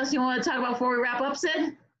anything else you want to talk about before we wrap up,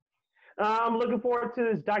 Sid? I'm looking forward to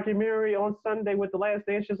this documentary on Sunday with The Last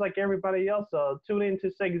Dance, just like everybody else. Tune in to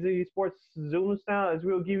Sega City Sports Zoom style as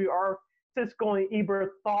we'll give you our Cisco and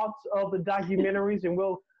Ebert thoughts of the documentaries, and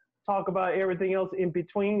we'll talk about everything else in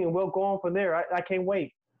between, and we'll go on from there. I can't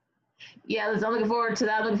wait. Yeah, I'm looking forward to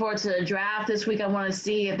that. I'm looking forward to the draft this week. I want to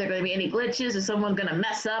see if there are going to be any glitches. Is someone going to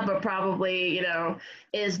mess up? Or probably,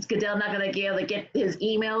 is Goodell not going to be able to get his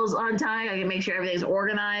emails on time? I can make sure everything's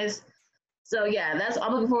organized. So, yeah,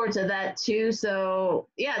 I'm looking forward to that, too. So,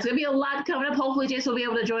 yeah, it's going to be a lot coming up. Hopefully, Jason will be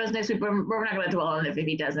able to join us next week, but we're not going to dwell on it if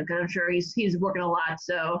he doesn't, because I'm sure he's working a lot.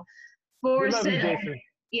 So, for Sid,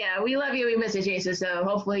 Yeah, we love you. We miss you, Jason. So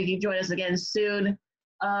hopefully you join us again soon.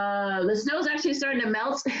 The snow's actually starting to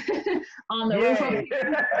melt on the roof up Yay.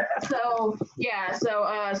 here. So yeah,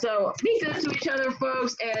 so be good to each other,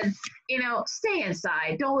 folks, and stay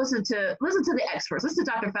inside. Don't listen to the experts. Listen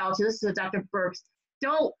to Dr. Fauci. Listen to Dr. Burks.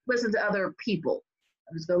 Don't listen to other people.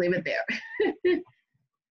 I'm just gonna leave it there.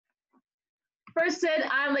 First said,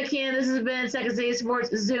 I'm Lakean. This has been Second City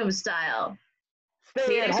Sports Zoom style. See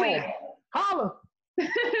Stay you at next home. week. Holla.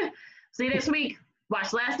 See you next week.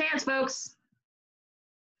 Watch Last Dance, folks.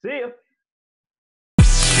 See ya.